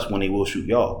shoot us when they will shoot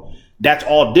y'all. That's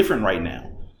all different right now.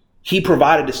 He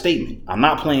provided the statement. I'm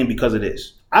not playing because of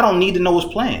this. I don't need to know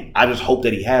his plan. I just hope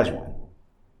that he has one.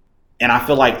 And I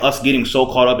feel like us getting so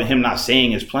caught up in him not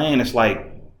saying his plan, it's like,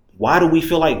 why do we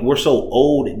feel like we're so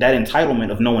owed that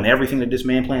entitlement of knowing everything that this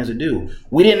man plans to do?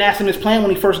 We didn't ask him his plan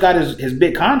when he first got his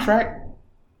big contract,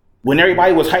 when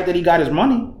everybody was hyped that he got his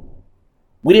money.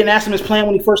 We didn't ask him his plan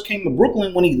when he first came to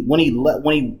Brooklyn, when he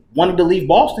wanted to leave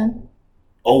Boston.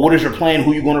 Oh, what is your plan?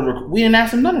 Who you going to We didn't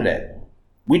ask him none of that.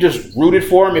 We just rooted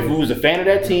for him if we was a fan of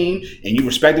that team and you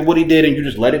respected what he did and you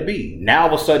just let it be. Now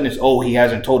all of a sudden it's, oh, he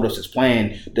hasn't told us his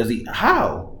plan. Does he?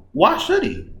 How? Why should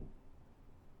he?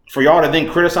 For y'all to then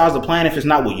criticize the plan if it's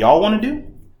not what y'all want to do?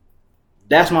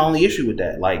 That's my only issue with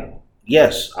that. Like,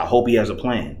 yes, I hope he has a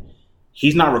plan.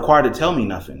 He's not required to tell me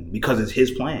nothing because it's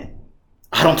his plan.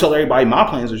 I don't tell everybody my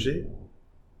plans or shit.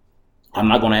 I'm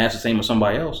not going to ask the same as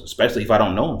somebody else, especially if I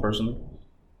don't know him personally.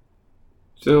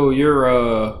 So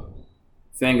your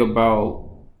thing about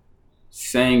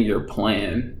saying your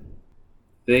plan,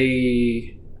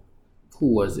 who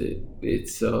was it?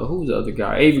 It's who's the other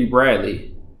guy? Avery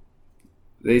Bradley.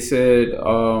 They said,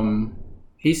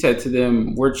 he said to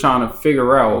them, we're trying to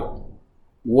figure out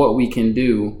what we can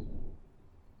do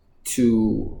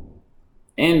to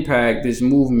impact this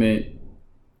movement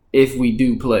if we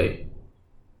do play.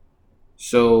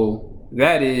 So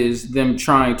that is them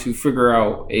trying to figure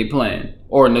out a plan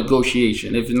or a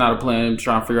negotiation. If it's not a plan, I'm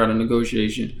trying to figure out a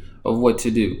negotiation of what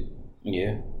to do.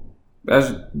 Yeah.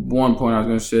 That's one point I was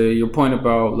going to say. Your point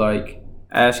about like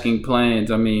asking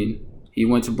plans. I mean, he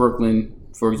went to Brooklyn,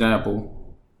 for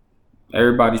example.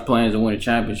 Everybody's plans to win a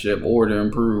championship or to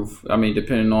improve. I mean,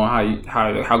 depending on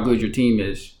how good your team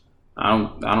is. I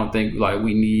don't think like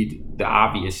we need the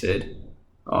obvious said.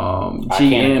 I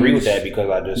can't agree with that because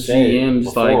I just said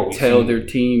GMs like tell their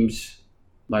teams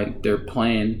like their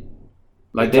plan,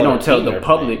 like they don't tell the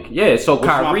public. Yeah, so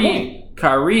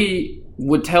Kyrie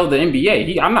would tell the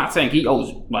NBA. I'm not saying he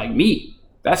owes like me.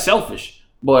 That's selfish,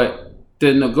 but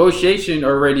the negotiation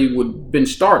already would been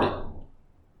started.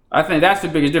 I think that's the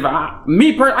biggest difference.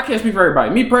 I can't speak for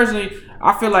everybody. Me personally,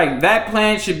 I feel like that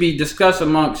plan should be discussed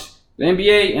amongst the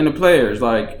NBA and the players.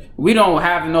 Like we don't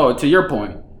have to know, to your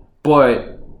point,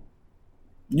 but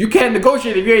you can't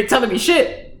negotiate if you ain't telling me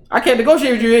shit. I can't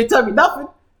negotiate if you ain't telling me nothing.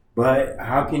 But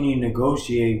how can you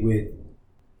negotiate with?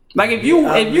 Like if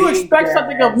you expect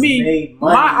something of me,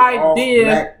 my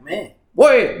idea.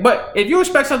 Wait, but if you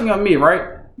expect something of me,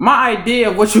 right? My idea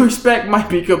of what you expect might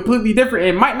be completely different.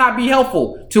 It might not be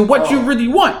helpful to what you really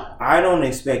want. I don't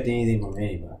expect anything from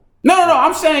anybody. No.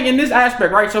 I'm saying in this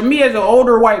aspect, right? So me as an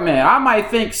older white man, I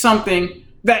might think something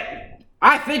that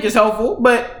I think is helpful,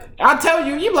 but I'll tell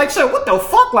you, you're like, sir, what the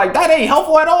fuck? Like, that ain't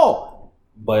helpful at all.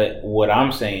 But what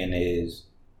I'm saying is,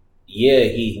 yeah,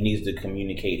 he needs to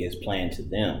communicate his plan to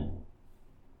them.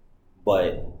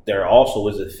 But there also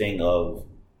is a thing of,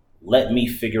 let me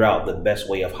figure out the best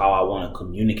way of how I want to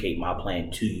communicate my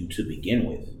plan to you to begin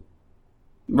with.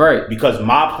 Right. Because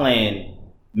my plan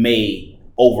may,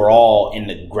 overall, in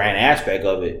the grand aspect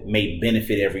of it, may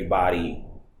benefit everybody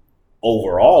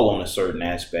overall on a certain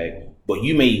aspect. But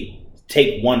you may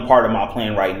take one part of my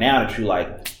plan right now that you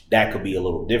like, that could be a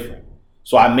little different.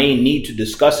 So I may need to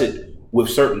discuss it with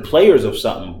certain players of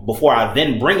something before I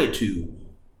then bring it to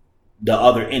the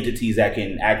other entities that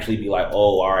can actually be like,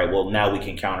 oh, all right, well, now we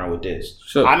can counter with this.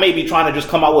 So I may be trying to just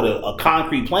come out with a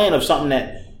concrete plan of something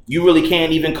that you really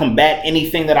can't even combat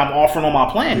anything that I'm offering on my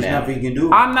plan. There's nothing you can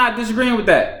do. I'm not disagreeing with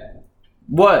that.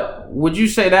 What would you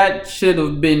say that should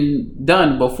have been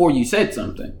done before you said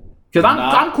something? Because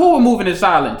I'm cool with moving in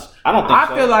silence. I don't think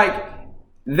so. I feel like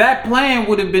that plan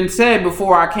would have been said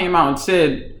before I came out and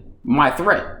said my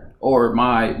threat or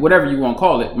my whatever you want to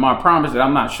call it, my promise that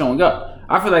I'm not showing up.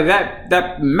 I feel like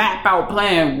that map out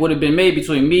plan would have been made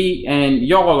between me and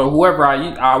y'all or whoever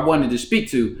I wanted to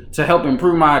speak to help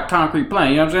improve my concrete plan.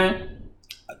 You know what I'm saying?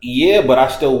 Yeah, but I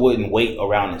still wouldn't wait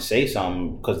around to say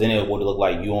something because then it would look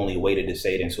like you only waited to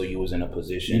say it until you was in a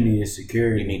position. You needed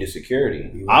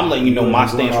security. I'm letting you know my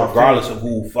stance regardless of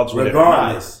who fucks with it or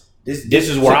not. This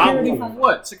is where security from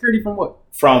what? Security from what?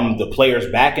 From the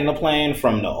players back in the plan,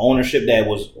 from the ownership that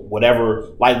was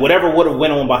whatever would have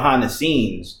went on behind the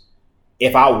scenes.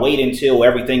 If I wait until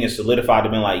everything is solidified to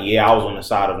be like, yeah, I was on the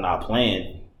side of not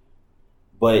playing,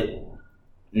 but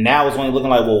now it's only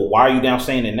looking like, well, why are you down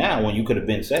saying it now when you could have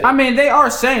been saying? I mean, they are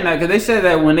saying that because they said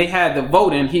that when they had the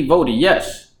vote in, he voted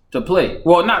yes to play.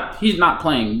 Well, he's not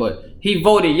playing, but he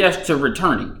voted yes to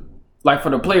returning, like for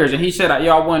the players. And he said,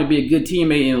 I want to be a good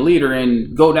teammate and leader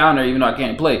and go down there even though I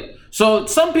can't play. So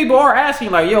some people are asking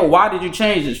like, yo, why did you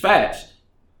change this fast?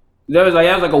 That was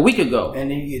like a week ago. And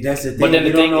then that's the thing. But then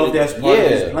we don't know if that's part of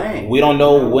his plan. We don't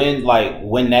know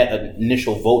when that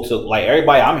initial vote took. Like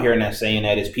everybody I'm hearing that saying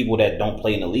that is people that don't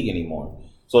play in the league anymore.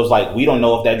 So it's like we don't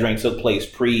know if that drink took place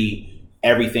pre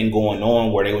everything going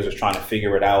on where they was just trying to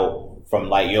figure it out from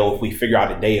like, yo, if we figure out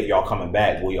a day of y'all coming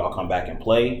back, will y'all come back and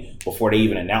play before they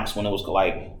even announced when it was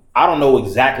like, I don't know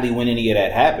exactly when any of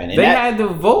that happened. And they had the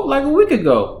vote like a week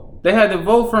ago. They had the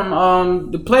vote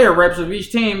from the player reps of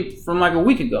each team from like a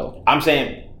week ago. I'm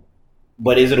saying,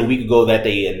 but is it a week ago that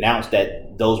they announced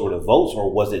that those were the votes,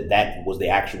 or was it that was the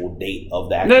actual date of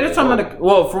the actual they're talking about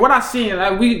well, from what I seen,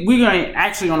 like, we ain't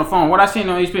actually on the phone. What I seen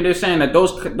on ESPN, they're saying that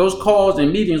those calls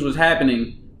and meetings was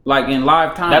happening like in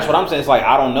live time. That's what I'm saying. It's like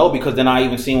I don't know because then I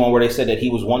even seen one where they said that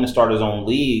he was wanting to start his own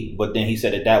league, but then he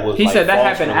said that was he said that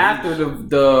happened after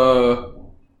the.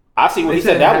 I see what he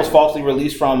said. That was falsely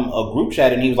released from a group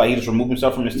chat, and he was like, he just removed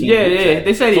himself from his team. Yeah.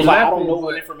 They said he left. I don't know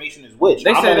what information is which.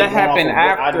 They said that happened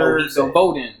after the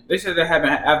voting. They said that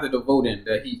happened after the voting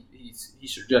that he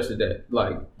suggested that.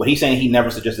 Like, but he's saying he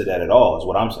never suggested that at all. Is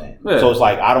what I'm saying. Yeah. So it's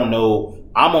like I don't know.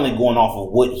 I'm only going off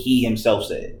of what he himself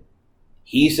said.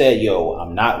 He said, "Yo,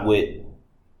 I'm not with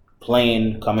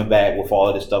playing, coming back with all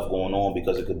of this stuff going on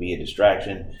because it could be a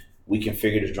distraction. We can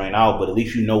figure this drain out, but at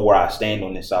least you know where I stand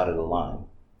on this side of the line."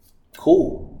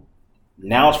 Cool.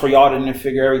 Now it's for y'all to then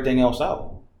figure everything else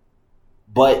out.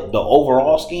 But the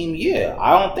overall scheme, yeah,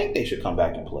 I don't think they should come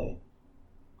back and play.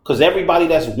 Because everybody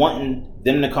that's wanting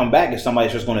them to come back is somebody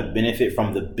that's just going to benefit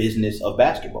from the business of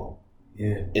basketball.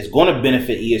 Yeah. It's going to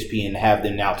benefit ESPN to have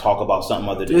them now talk about something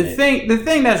other than the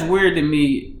thing that's weird to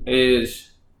me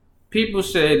is people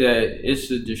say that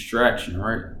it's a distraction,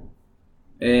 right?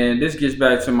 And this gets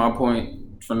back to my point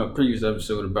from the previous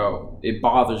episode about it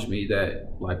bothers me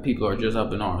that like people are just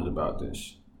up in arms about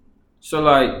this. So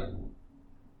like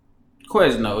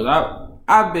Quez knows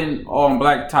I've been on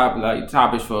black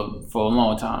topics for a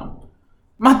long time.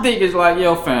 My thing is like,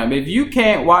 yo fam, if you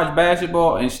can't watch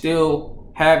basketball and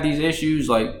still have these issues,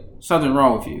 like something's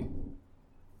wrong with you.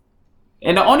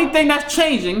 And the only thing that's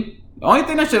changing, get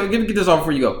this off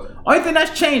before you go. Only thing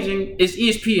that's changing is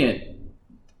ESPN.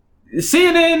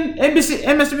 CNN, NBC,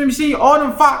 MSNBC, all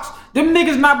them Fox, them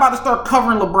niggas not about to start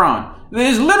covering LeBron.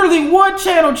 There's literally one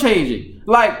channel changing.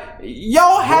 Like,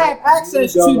 y'all have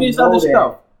access to this other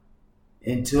stuff.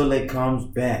 Until it comes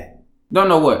back. Don't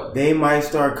know what. They might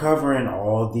start covering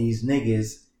all these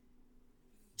niggas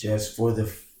just for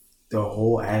the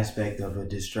whole aspect of a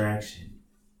distraction.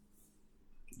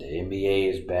 The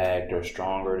NBA is back. They're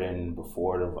stronger than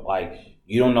before. Like,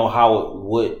 you don't know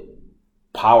what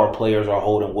power players are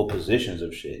holding what positions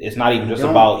of shit. It's not even just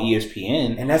about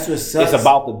ESPN. And that's what sucks. It's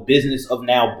about the business of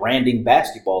now branding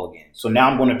basketball again. So now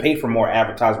I'm going to pay for more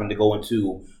advertisement to go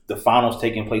into the finals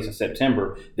taking place in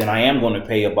September than I am going to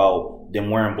pay about them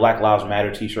wearing Black Lives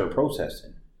Matter t-shirt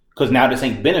protesting. Because now this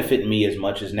ain't benefiting me as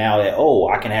much as now that,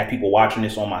 I can have people watching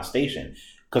this on my station.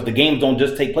 Because the games don't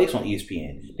just take place on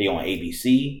ESPN. They on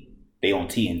ABC. They on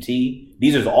TNT.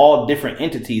 These are all different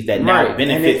entities that now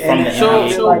benefit from the NBA. So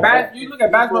you look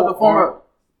at basketball, the former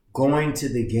going to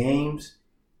the games,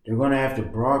 they're going to have to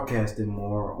broadcast it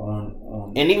more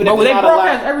on. And even if they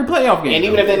broadcast every playoff game, and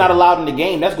even if they're not allowed in the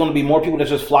game, that's going to be more people that's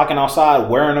just flocking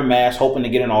outside wearing a mask, hoping to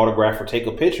get an autograph or take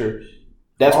a picture.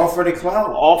 That's all for the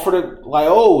clout. All for the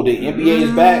the NBA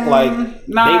is back.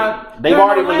 Like they've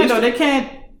already released it. They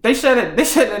can't. They said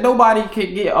that nobody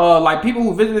can get people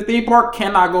who visit the theme park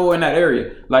cannot go in that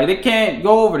area. Like they can't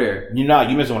go over there. You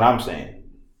missing what I'm saying.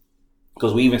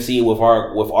 Because we even see it with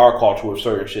our culture with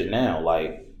certain shit now,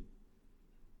 like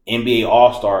NBA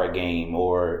All-Star game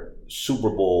or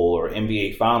Super Bowl or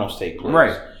NBA Finals take place.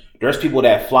 Right. There's people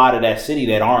that fly to that city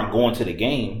that aren't going to the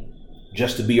game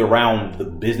just to be around the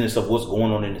business of what's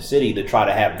going on in the city to try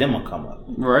to have them come up.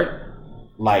 Right.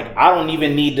 Like, I don't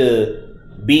even need to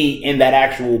be in that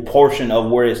actual portion of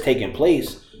where it's taking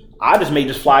place. I just may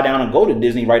just fly down and go to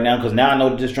Disney right now because now I know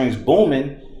that this drink's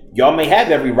booming. Y'all may have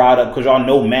every ride up because y'all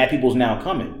know mad people's now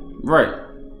coming. Right.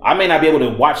 I may not be able to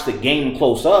watch the game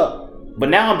close up, but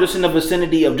now I'm just in the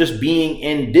vicinity of just being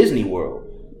in Disney World.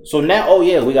 So now,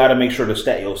 we got to make sure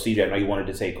CJ, I know you wanted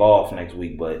to take off next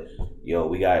week, but we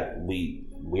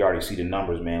already see the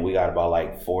numbers, man. We got about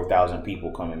like 4,000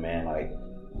 people coming, man. Like,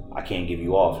 I can't give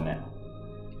you off now.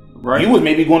 Right. You was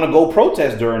maybe going to go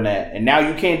protest during that, and now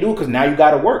you can't do it because now you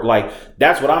got to work. Like,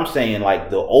 that's what I'm saying. Like,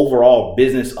 the overall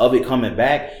business of it coming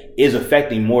back is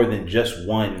affecting more than just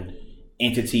one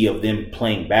entity of them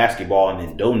playing basketball and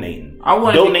then donating.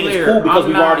 Donating is cool because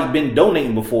we've already been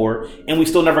donating before, and we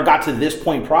still never got to this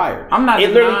point prior. I'm not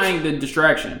denying the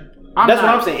distraction. That's what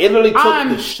I'm saying. It literally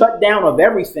took the shutdown of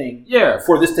everything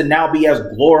for this to now be as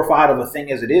glorified of a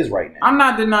thing as it is right now. I'm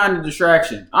not denying the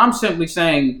distraction. I'm simply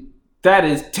saying that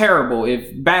is terrible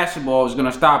if basketball is going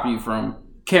to stop you from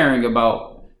caring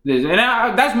about this. And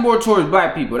that's more towards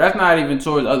black people. That's not even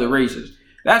towards other races.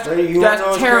 That's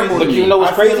terrible. But you know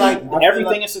what's crazy?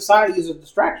 Everything in society is a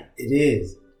distraction. It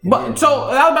is. But so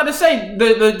I was about to say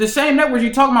the same networks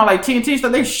you talking about, like TNT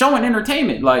stuff, they showing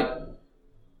entertainment. Like,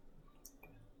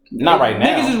 not right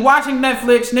now. Niggas is watching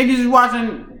Netflix. Niggas is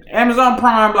watching Amazon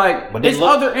Prime. Like, but there's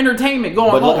other entertainment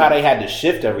going on. But look how they had to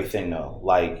shift everything though.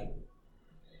 Like,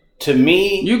 to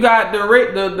me, you got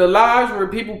the lives where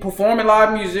people performing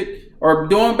live music or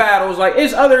doing battles. Like,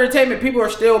 it's other entertainment. People are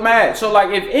still mad. So, like,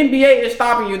 if NBA is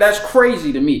stopping you, that's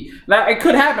crazy to me. Now, it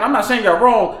could happen. I'm not saying you're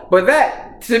wrong, but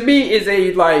that to me is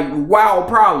a wow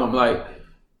problem. Like,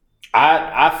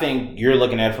 I think you're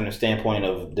looking at it from the standpoint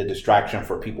of the distraction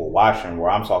for people watching,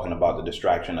 where I'm talking about the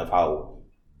distraction of how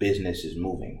business is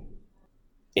moving.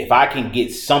 If I can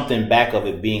get something back of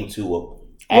it being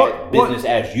business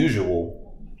as usual,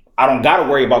 I don't got to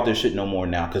worry about this shit no more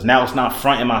now, because now it's not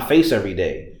front in my face every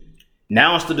day.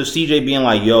 Now, instead of CJ being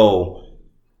like, yo,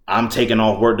 I'm taking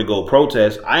off work to go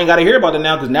protest, I ain't got to hear about it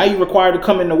now, because now you're required to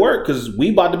come into work because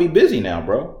we about to be busy now,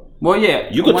 bro. Well, yeah.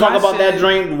 You could talk about that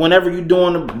drink whenever you're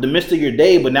doing the midst of your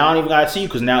day, but now I don't even got to see you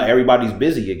because now everybody's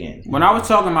busy again. When I was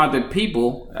talking about the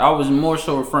people, I was more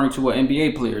so referring to what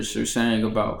NBA players are saying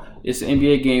about it's an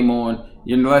NBA game on,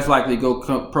 you're less likely to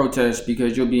go protest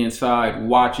because you'll be inside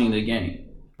watching the game,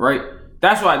 right?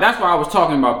 That's why I was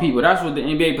talking about people. That's what the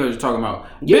NBA players are talking about.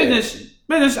 Yeah. Business.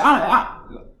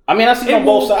 I mean, I see on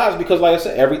both sides because, like I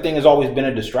said, everything has always been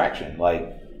a distraction.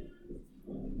 Like,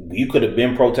 you could have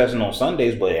been protesting on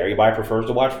Sundays, but everybody prefers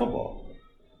to watch football.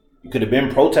 You could have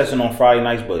been protesting on Friday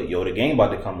nights, but the game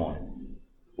about to come on.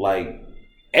 Like,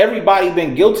 everybody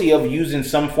been guilty of using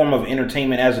some form of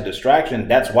entertainment as a distraction.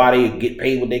 That's why they get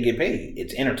paid what they get paid.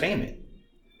 It's entertainment.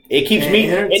 It keeps me.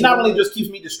 It not only just keeps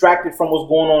me distracted from what's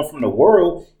going on from the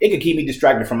world. It can keep me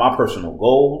distracted from my personal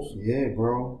goals. Yeah,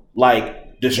 bro.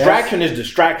 Like, distraction is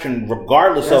distraction,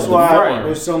 regardless of the form.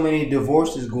 There's so many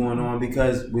divorces going on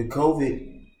because with COVID.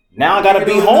 Now I gotta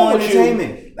be home with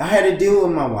you. I had to deal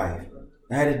with my wife.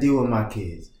 I had to deal with my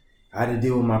kids. I had to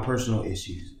deal with my personal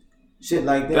issues. Shit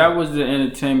like that. That was the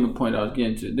entertainment point I was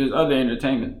getting to. There's other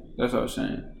entertainment. That's what I was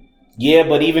saying. Yeah,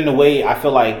 but even the way I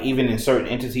feel like even in certain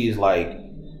entities, like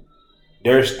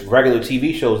there's regular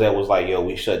TV shows that was like, yo,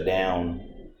 we shut down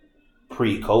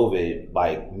pre-COVID,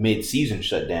 like mid-season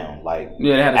shutdown. Like,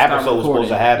 yeah, they had to episode was supposed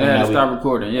to happen. They had to stop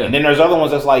recording, yeah. And then there's other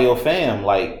ones that's like, yo, fam,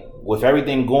 like with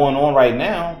everything going on right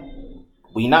now,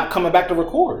 we not coming back to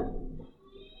record.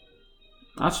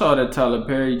 I saw that Tyler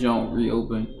Perry joint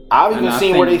reopen. I've even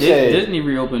seen where they said Disney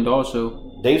reopened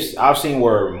also. I've seen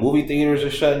where movie theaters are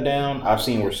shutting down. I've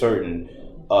seen where certain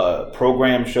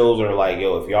program shows are like,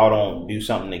 yo, if y'all don't do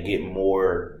something to get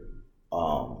more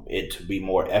it to be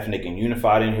more ethnic and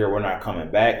unified in here, we're not coming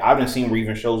back. I've been seeing where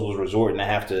even shows was resorting to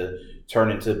have to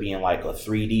turn into being like a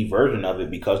 3D version of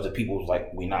it because the people was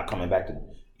like, we not coming back to,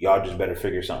 y'all just better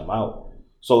figure something out.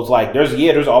 So it's like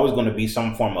there's always going to be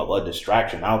some form of a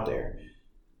distraction out there.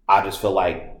 I just feel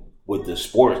like with the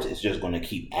sports, it's just going to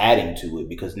keep adding to it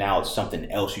because now it's something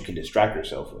else you can distract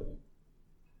yourself with.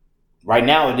 Right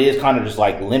now, it is kind of just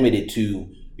like limited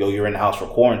to, yo, you're in the house for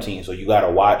quarantine, so you got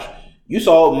to watch. You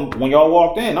saw when y'all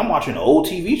walked in, I'm watching old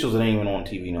TV shows that ain't even on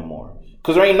TV no more.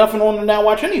 Because there ain't nothing on to now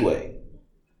watch anyway.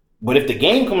 But if the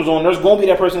game comes on, there's going to be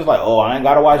that person that's like, oh, I ain't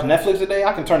got to watch Netflix today.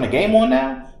 I can turn the game on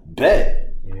now.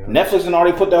 Bet. Yeah. Netflix had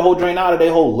already put that whole drain out of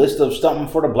their whole list of something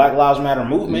for the Black Lives Matter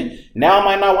movement. Now I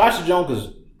might not watch the joint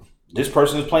because this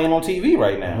person is playing on TV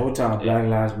right now. The whole time Black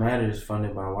Lives Matter is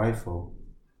funded by white folk.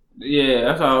 Yeah,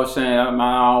 that's what I was saying.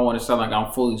 I don't want to sound like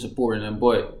I'm fully supporting them,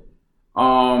 but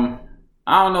I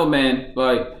don't know, man.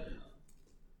 Like,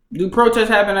 do protests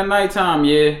happen at nighttime?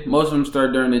 Yeah, most of them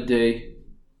start during the day.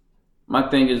 My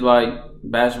thing is like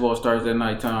basketball starts at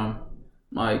nighttime.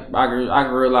 Like I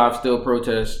could real life still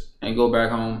protest and go back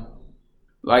home.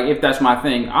 Like if that's my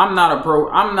thing, I'm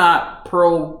not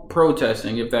pro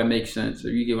protesting, if that makes sense.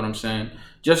 If you get what I'm saying,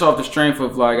 just off the strength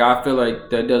of like I feel like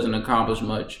that doesn't accomplish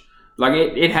much. Like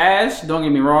it has. Don't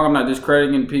get me wrong. I'm not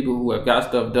discrediting people who have got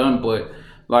stuff done, but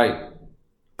like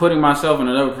putting myself in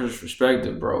another person's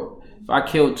perspective, bro. If I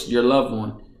killed your loved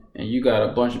one and you got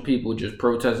a bunch of people just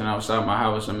protesting outside my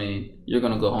house, I mean, you're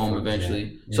going to go home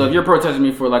eventually. Yeah. So if you're protesting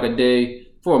me for like a day,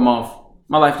 for a month,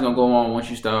 my life is going to go on once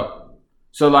you stop.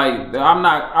 So like, I'm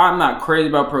not crazy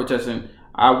about protesting.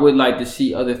 I would like to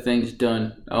see other things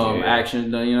done,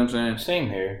 actions done, you know what I'm saying? Same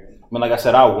here. I mean, like I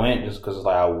said, I went just because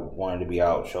like I wanted to be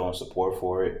out showing support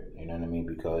for it. You know what I mean?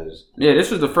 Because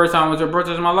this was the first time I was at a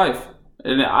protest in my life.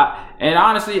 And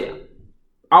honestly,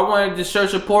 I wanted to show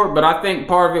support, but I think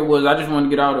part of it was I just wanted to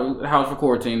get out of the house for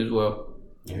quarantine as well.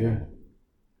 Yeah.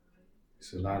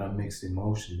 It's a lot of mixed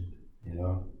emotion, you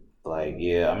know? Like,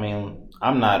 yeah, I mean,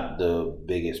 I'm not the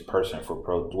biggest person for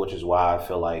which is why I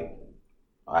feel like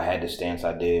I had the stance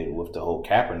I did with the whole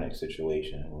Kaepernick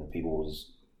situation when people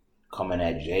was coming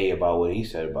at Jay about what he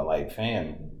said about like,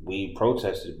 fam, we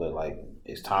protested, but like,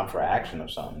 it's time for action or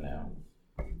something now.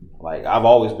 Like, I've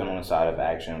always been on the side of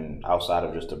action outside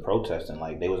of just the protesting.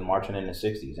 Like, they was marching in the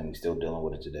 60s and we still dealing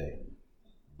with it today.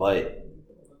 But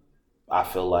I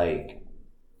feel like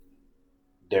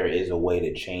there is a way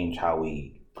to change how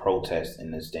we protest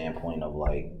in the standpoint of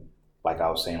like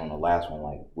I was saying on the last one,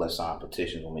 like, let's sign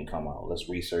petitions when we come out. Let's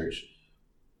research,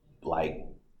 like,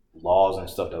 laws and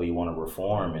stuff that we want to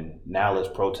reform. And now let's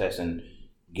protest and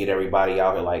get everybody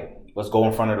out here, like, let's go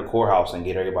in front of the courthouse and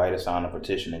get everybody to sign a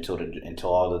petition until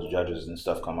all the judges and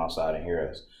stuff come outside and hear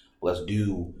us.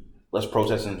 Let's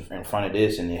protest in front of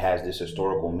this, and it has this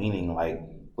historical meaning. Like,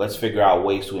 let's figure out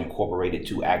ways to incorporate it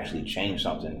to actually change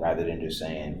something rather than just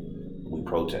saying we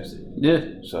protested. Yeah.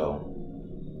 So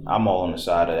I'm all on the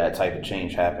side of that type of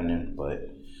change happening, but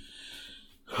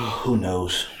who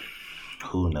knows?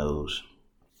 Who knows?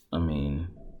 I mean,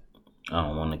 I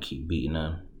don't want to keep beating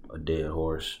a dead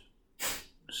horse.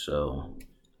 So,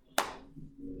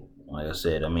 like I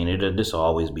said, I mean, this will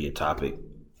always be a topic,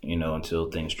 you know, until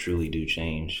things truly do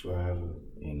change. Forever.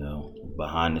 You know,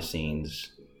 behind the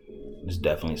scenes, there's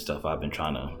definitely stuff I've been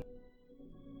trying to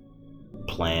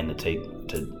plan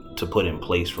to put in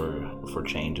place for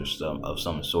change of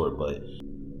some sort. But,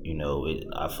 you know,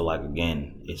 I feel like,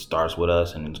 again, it starts with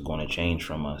us and it's going to change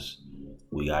from us.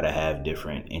 We got to have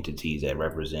different entities that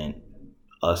represent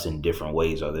us in different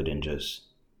ways other than just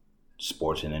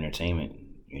sports and entertainment.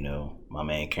 You know, my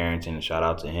man Carrington, shout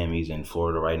out to him. He's in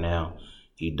Florida right now.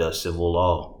 He does civil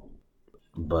law.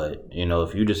 But, you know,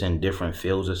 if you're just in different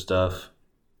fields of stuff,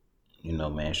 you know,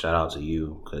 man, shout out to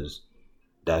you, because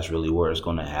that's really where it's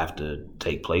going to have to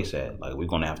take place at. Like, we're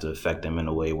going to have to affect them in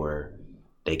a way where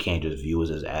they can't just view us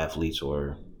as athletes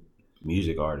or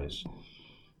music artists.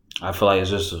 I feel like it's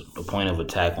just a point of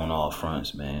attack on all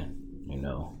fronts, man. You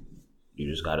know, you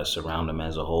just got to surround them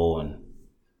as a whole, and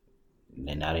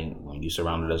when you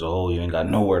surround it as a whole, you ain't got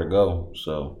nowhere to go.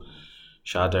 So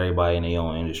shout out to everybody in their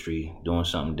own industry doing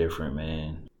something different,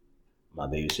 man. My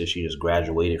baby sis, she just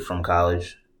graduated from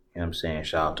college. You know what I'm saying?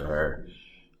 Shout out to her.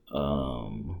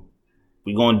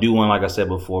 We're going to do one, like I said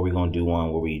before, we're going to do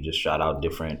one where we just shout out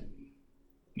different,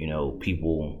 you know,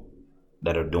 people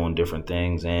that are doing different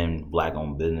things and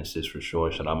black-owned businesses for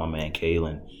sure. Shout out my man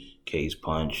Kalen, K's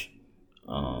Punch.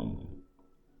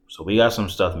 So we got some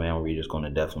stuff, man, where we're just going to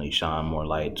definitely shine more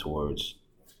light towards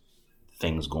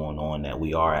things going on that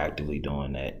we are actively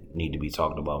doing that need to be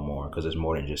talked about more, because it's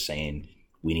more than just saying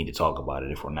we need to talk about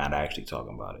it if we're not actually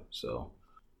talking about it. So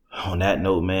on that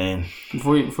note, man,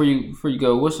 before you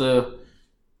go, what's a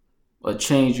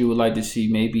change you would like to see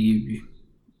maybe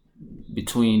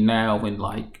between now and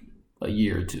like a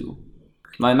year or two?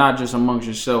 Like, not just amongst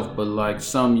yourself, but like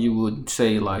some you would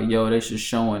say like, yo, this is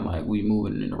showing like we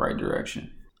moving in the right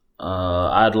direction.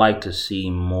 I'd like to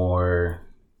see more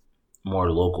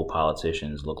local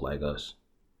politicians look like us,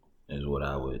 is what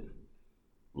I would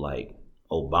like.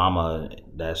 Obama,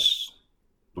 that's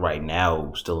right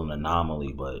now still an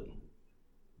anomaly, but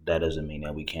that doesn't mean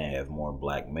that we can't have more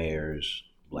black mayors,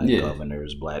 black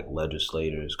governors, black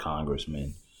legislators,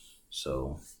 congressmen.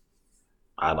 So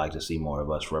I'd like to see more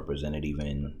of us represented even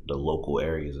in the local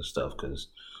areas of stuff, because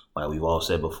like we've all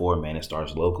said before, man, it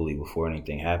starts locally before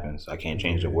anything happens. I can't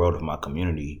change the world if my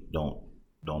community don't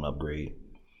upgrade.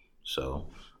 So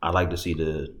I'd like to see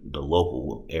the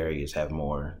local areas have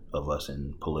more of us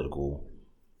in political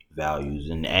values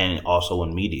and also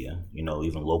in media,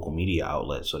 even local media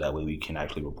outlets, so that way we can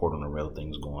actually report on the real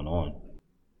things going on.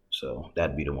 So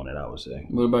that'd be the one that I would say.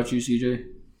 What about you, CJ?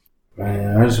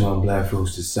 Man, I just want black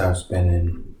folks to stop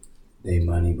spending their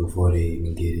money before they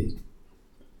even get it.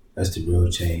 That's the real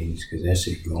change, because that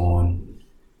shit gone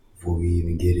before we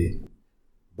even get it.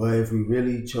 But if we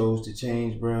really chose to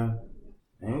change, bro,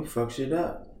 man, we fuck shit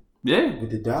up. Yeah.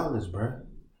 With the dollars, bro.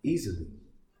 Easily.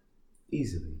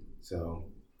 So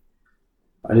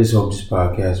I just hope this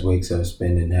podcast wakes up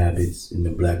spending habits in the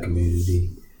black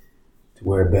community to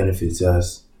where it benefits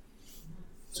us,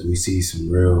 so we see some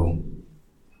real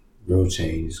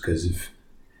changes. Because if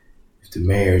the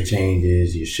mayor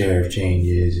changes, your sheriff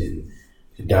changes, and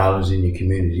the dollars in your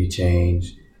community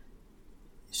change,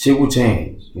 shit will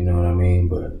change. You know what I mean?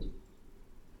 But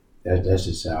that's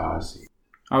just how I see it.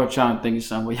 I was trying to think of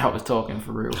something while y'all was talking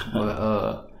for real.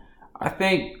 But I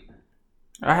think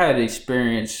I had an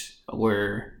experience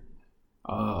where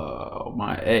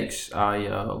my ex, I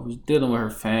was dealing with her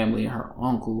family, and her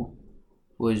uncle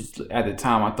was, at the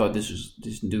time, I thought this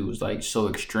dude was like so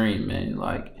extreme, man.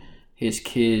 Like his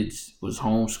kids was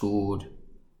homeschooled.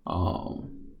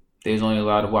 They was only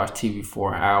allowed to watch TV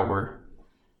for an hour.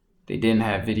 They didn't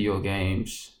have video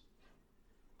games.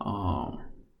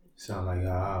 Sound like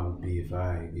how I would be if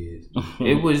I did.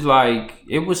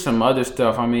 It was some other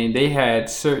stuff. I mean, they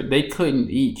couldn't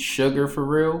eat sugar for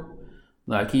real.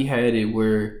 Like he had it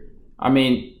where, I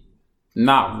don't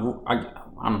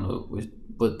know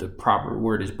what the proper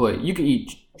word is, but you can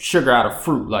eat sugar out of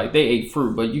fruit. Like they ate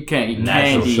fruit, but you can't eat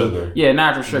natural candy. Sugar. Yeah,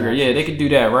 natural sugar. Yeah, they could do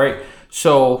that, right?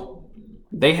 So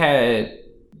they had,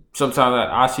 sometimes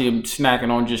I see them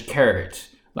snacking on just carrots,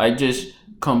 like just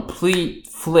complete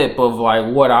flip of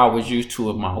like what I was used to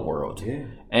in my world. Yeah.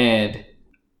 And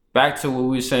back to what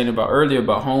we were saying about earlier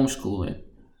about homeschooling,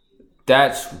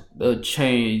 that's a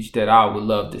change that I would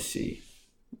love to see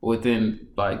within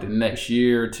like the next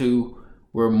year or two,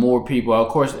 where more people, of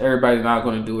course everybody's not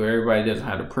going to do it, everybody doesn't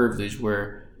have the privilege,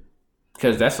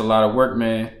 because that's a lot of work,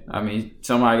 man. I mean,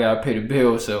 somebody got to pay the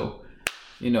bill, so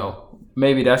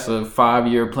maybe that's a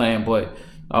 5-year plan, but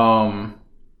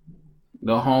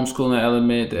the homeschooling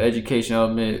element, the education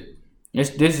element, I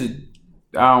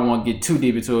don't want to get too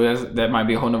deep into it. That might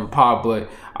be a whole nother pod, but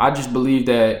I just believe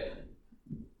that,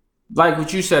 like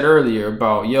what you said earlier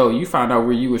about, you found out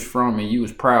where you was from and you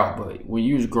was proud, but when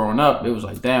you was growing up, it was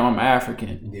like, damn, I'm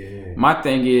African. Yeah. My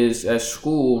thing is, at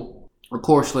school, of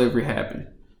course slavery happened,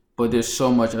 but there's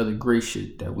so much other great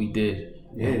shit that we did.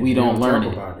 Yeah, we don't learn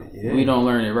it. Yeah. We don't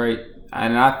learn it, right?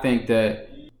 And I think that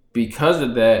because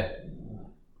of that,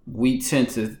 we tend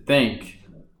to think,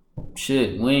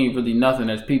 shit, we ain't really nothing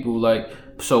as people, like,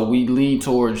 so we lean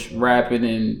towards rapping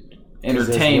and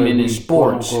entertainment and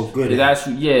sports. That's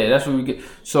what we get.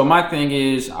 So my thing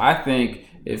is, I think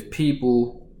if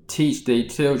people teach their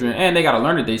children, and they gotta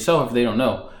learn it themselves if they don't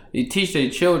know, they teach their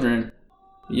children,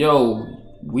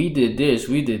 we did this,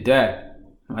 we did that.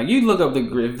 Like, you look up the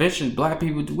inventions black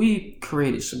people do, we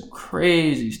created some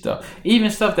crazy stuff. Even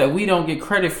stuff that we don't get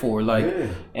credit for. Like,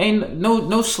 ain't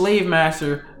no slave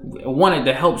master wanted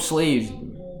to help slaves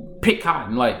pick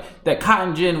cotton. Like, that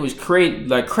cotton gin was credit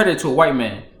to a white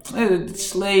man.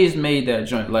 Slaves made that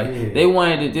joint. Like, they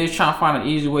wanted it, they was trying to find an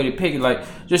easy way to pick it.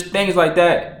 Like, just things like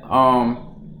that.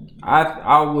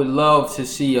 I would love to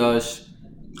see us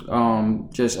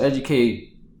just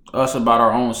educate us about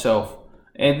our own self.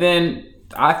 And then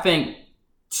I think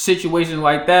situations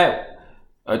like that,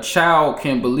 a child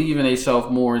can believe in themselves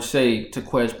more and say, to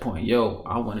Quest's point,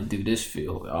 I want to do this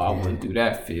field. I want to do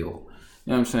that field.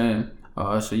 You know what I'm saying?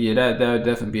 So yeah, that would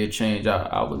definitely be a change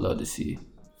I would love to see.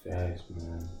 Facts,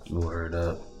 man. Word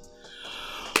up.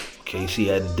 Casey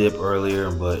had to dip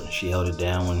earlier, but she held it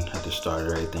down at the start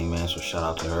of everything, man. So shout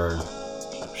out to her.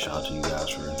 Shout out to you guys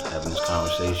for having this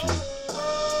conversation.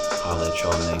 Holla at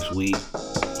y'all next week.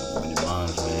 Minute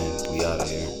Minds, man. We out of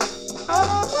here.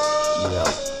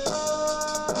 Yeah.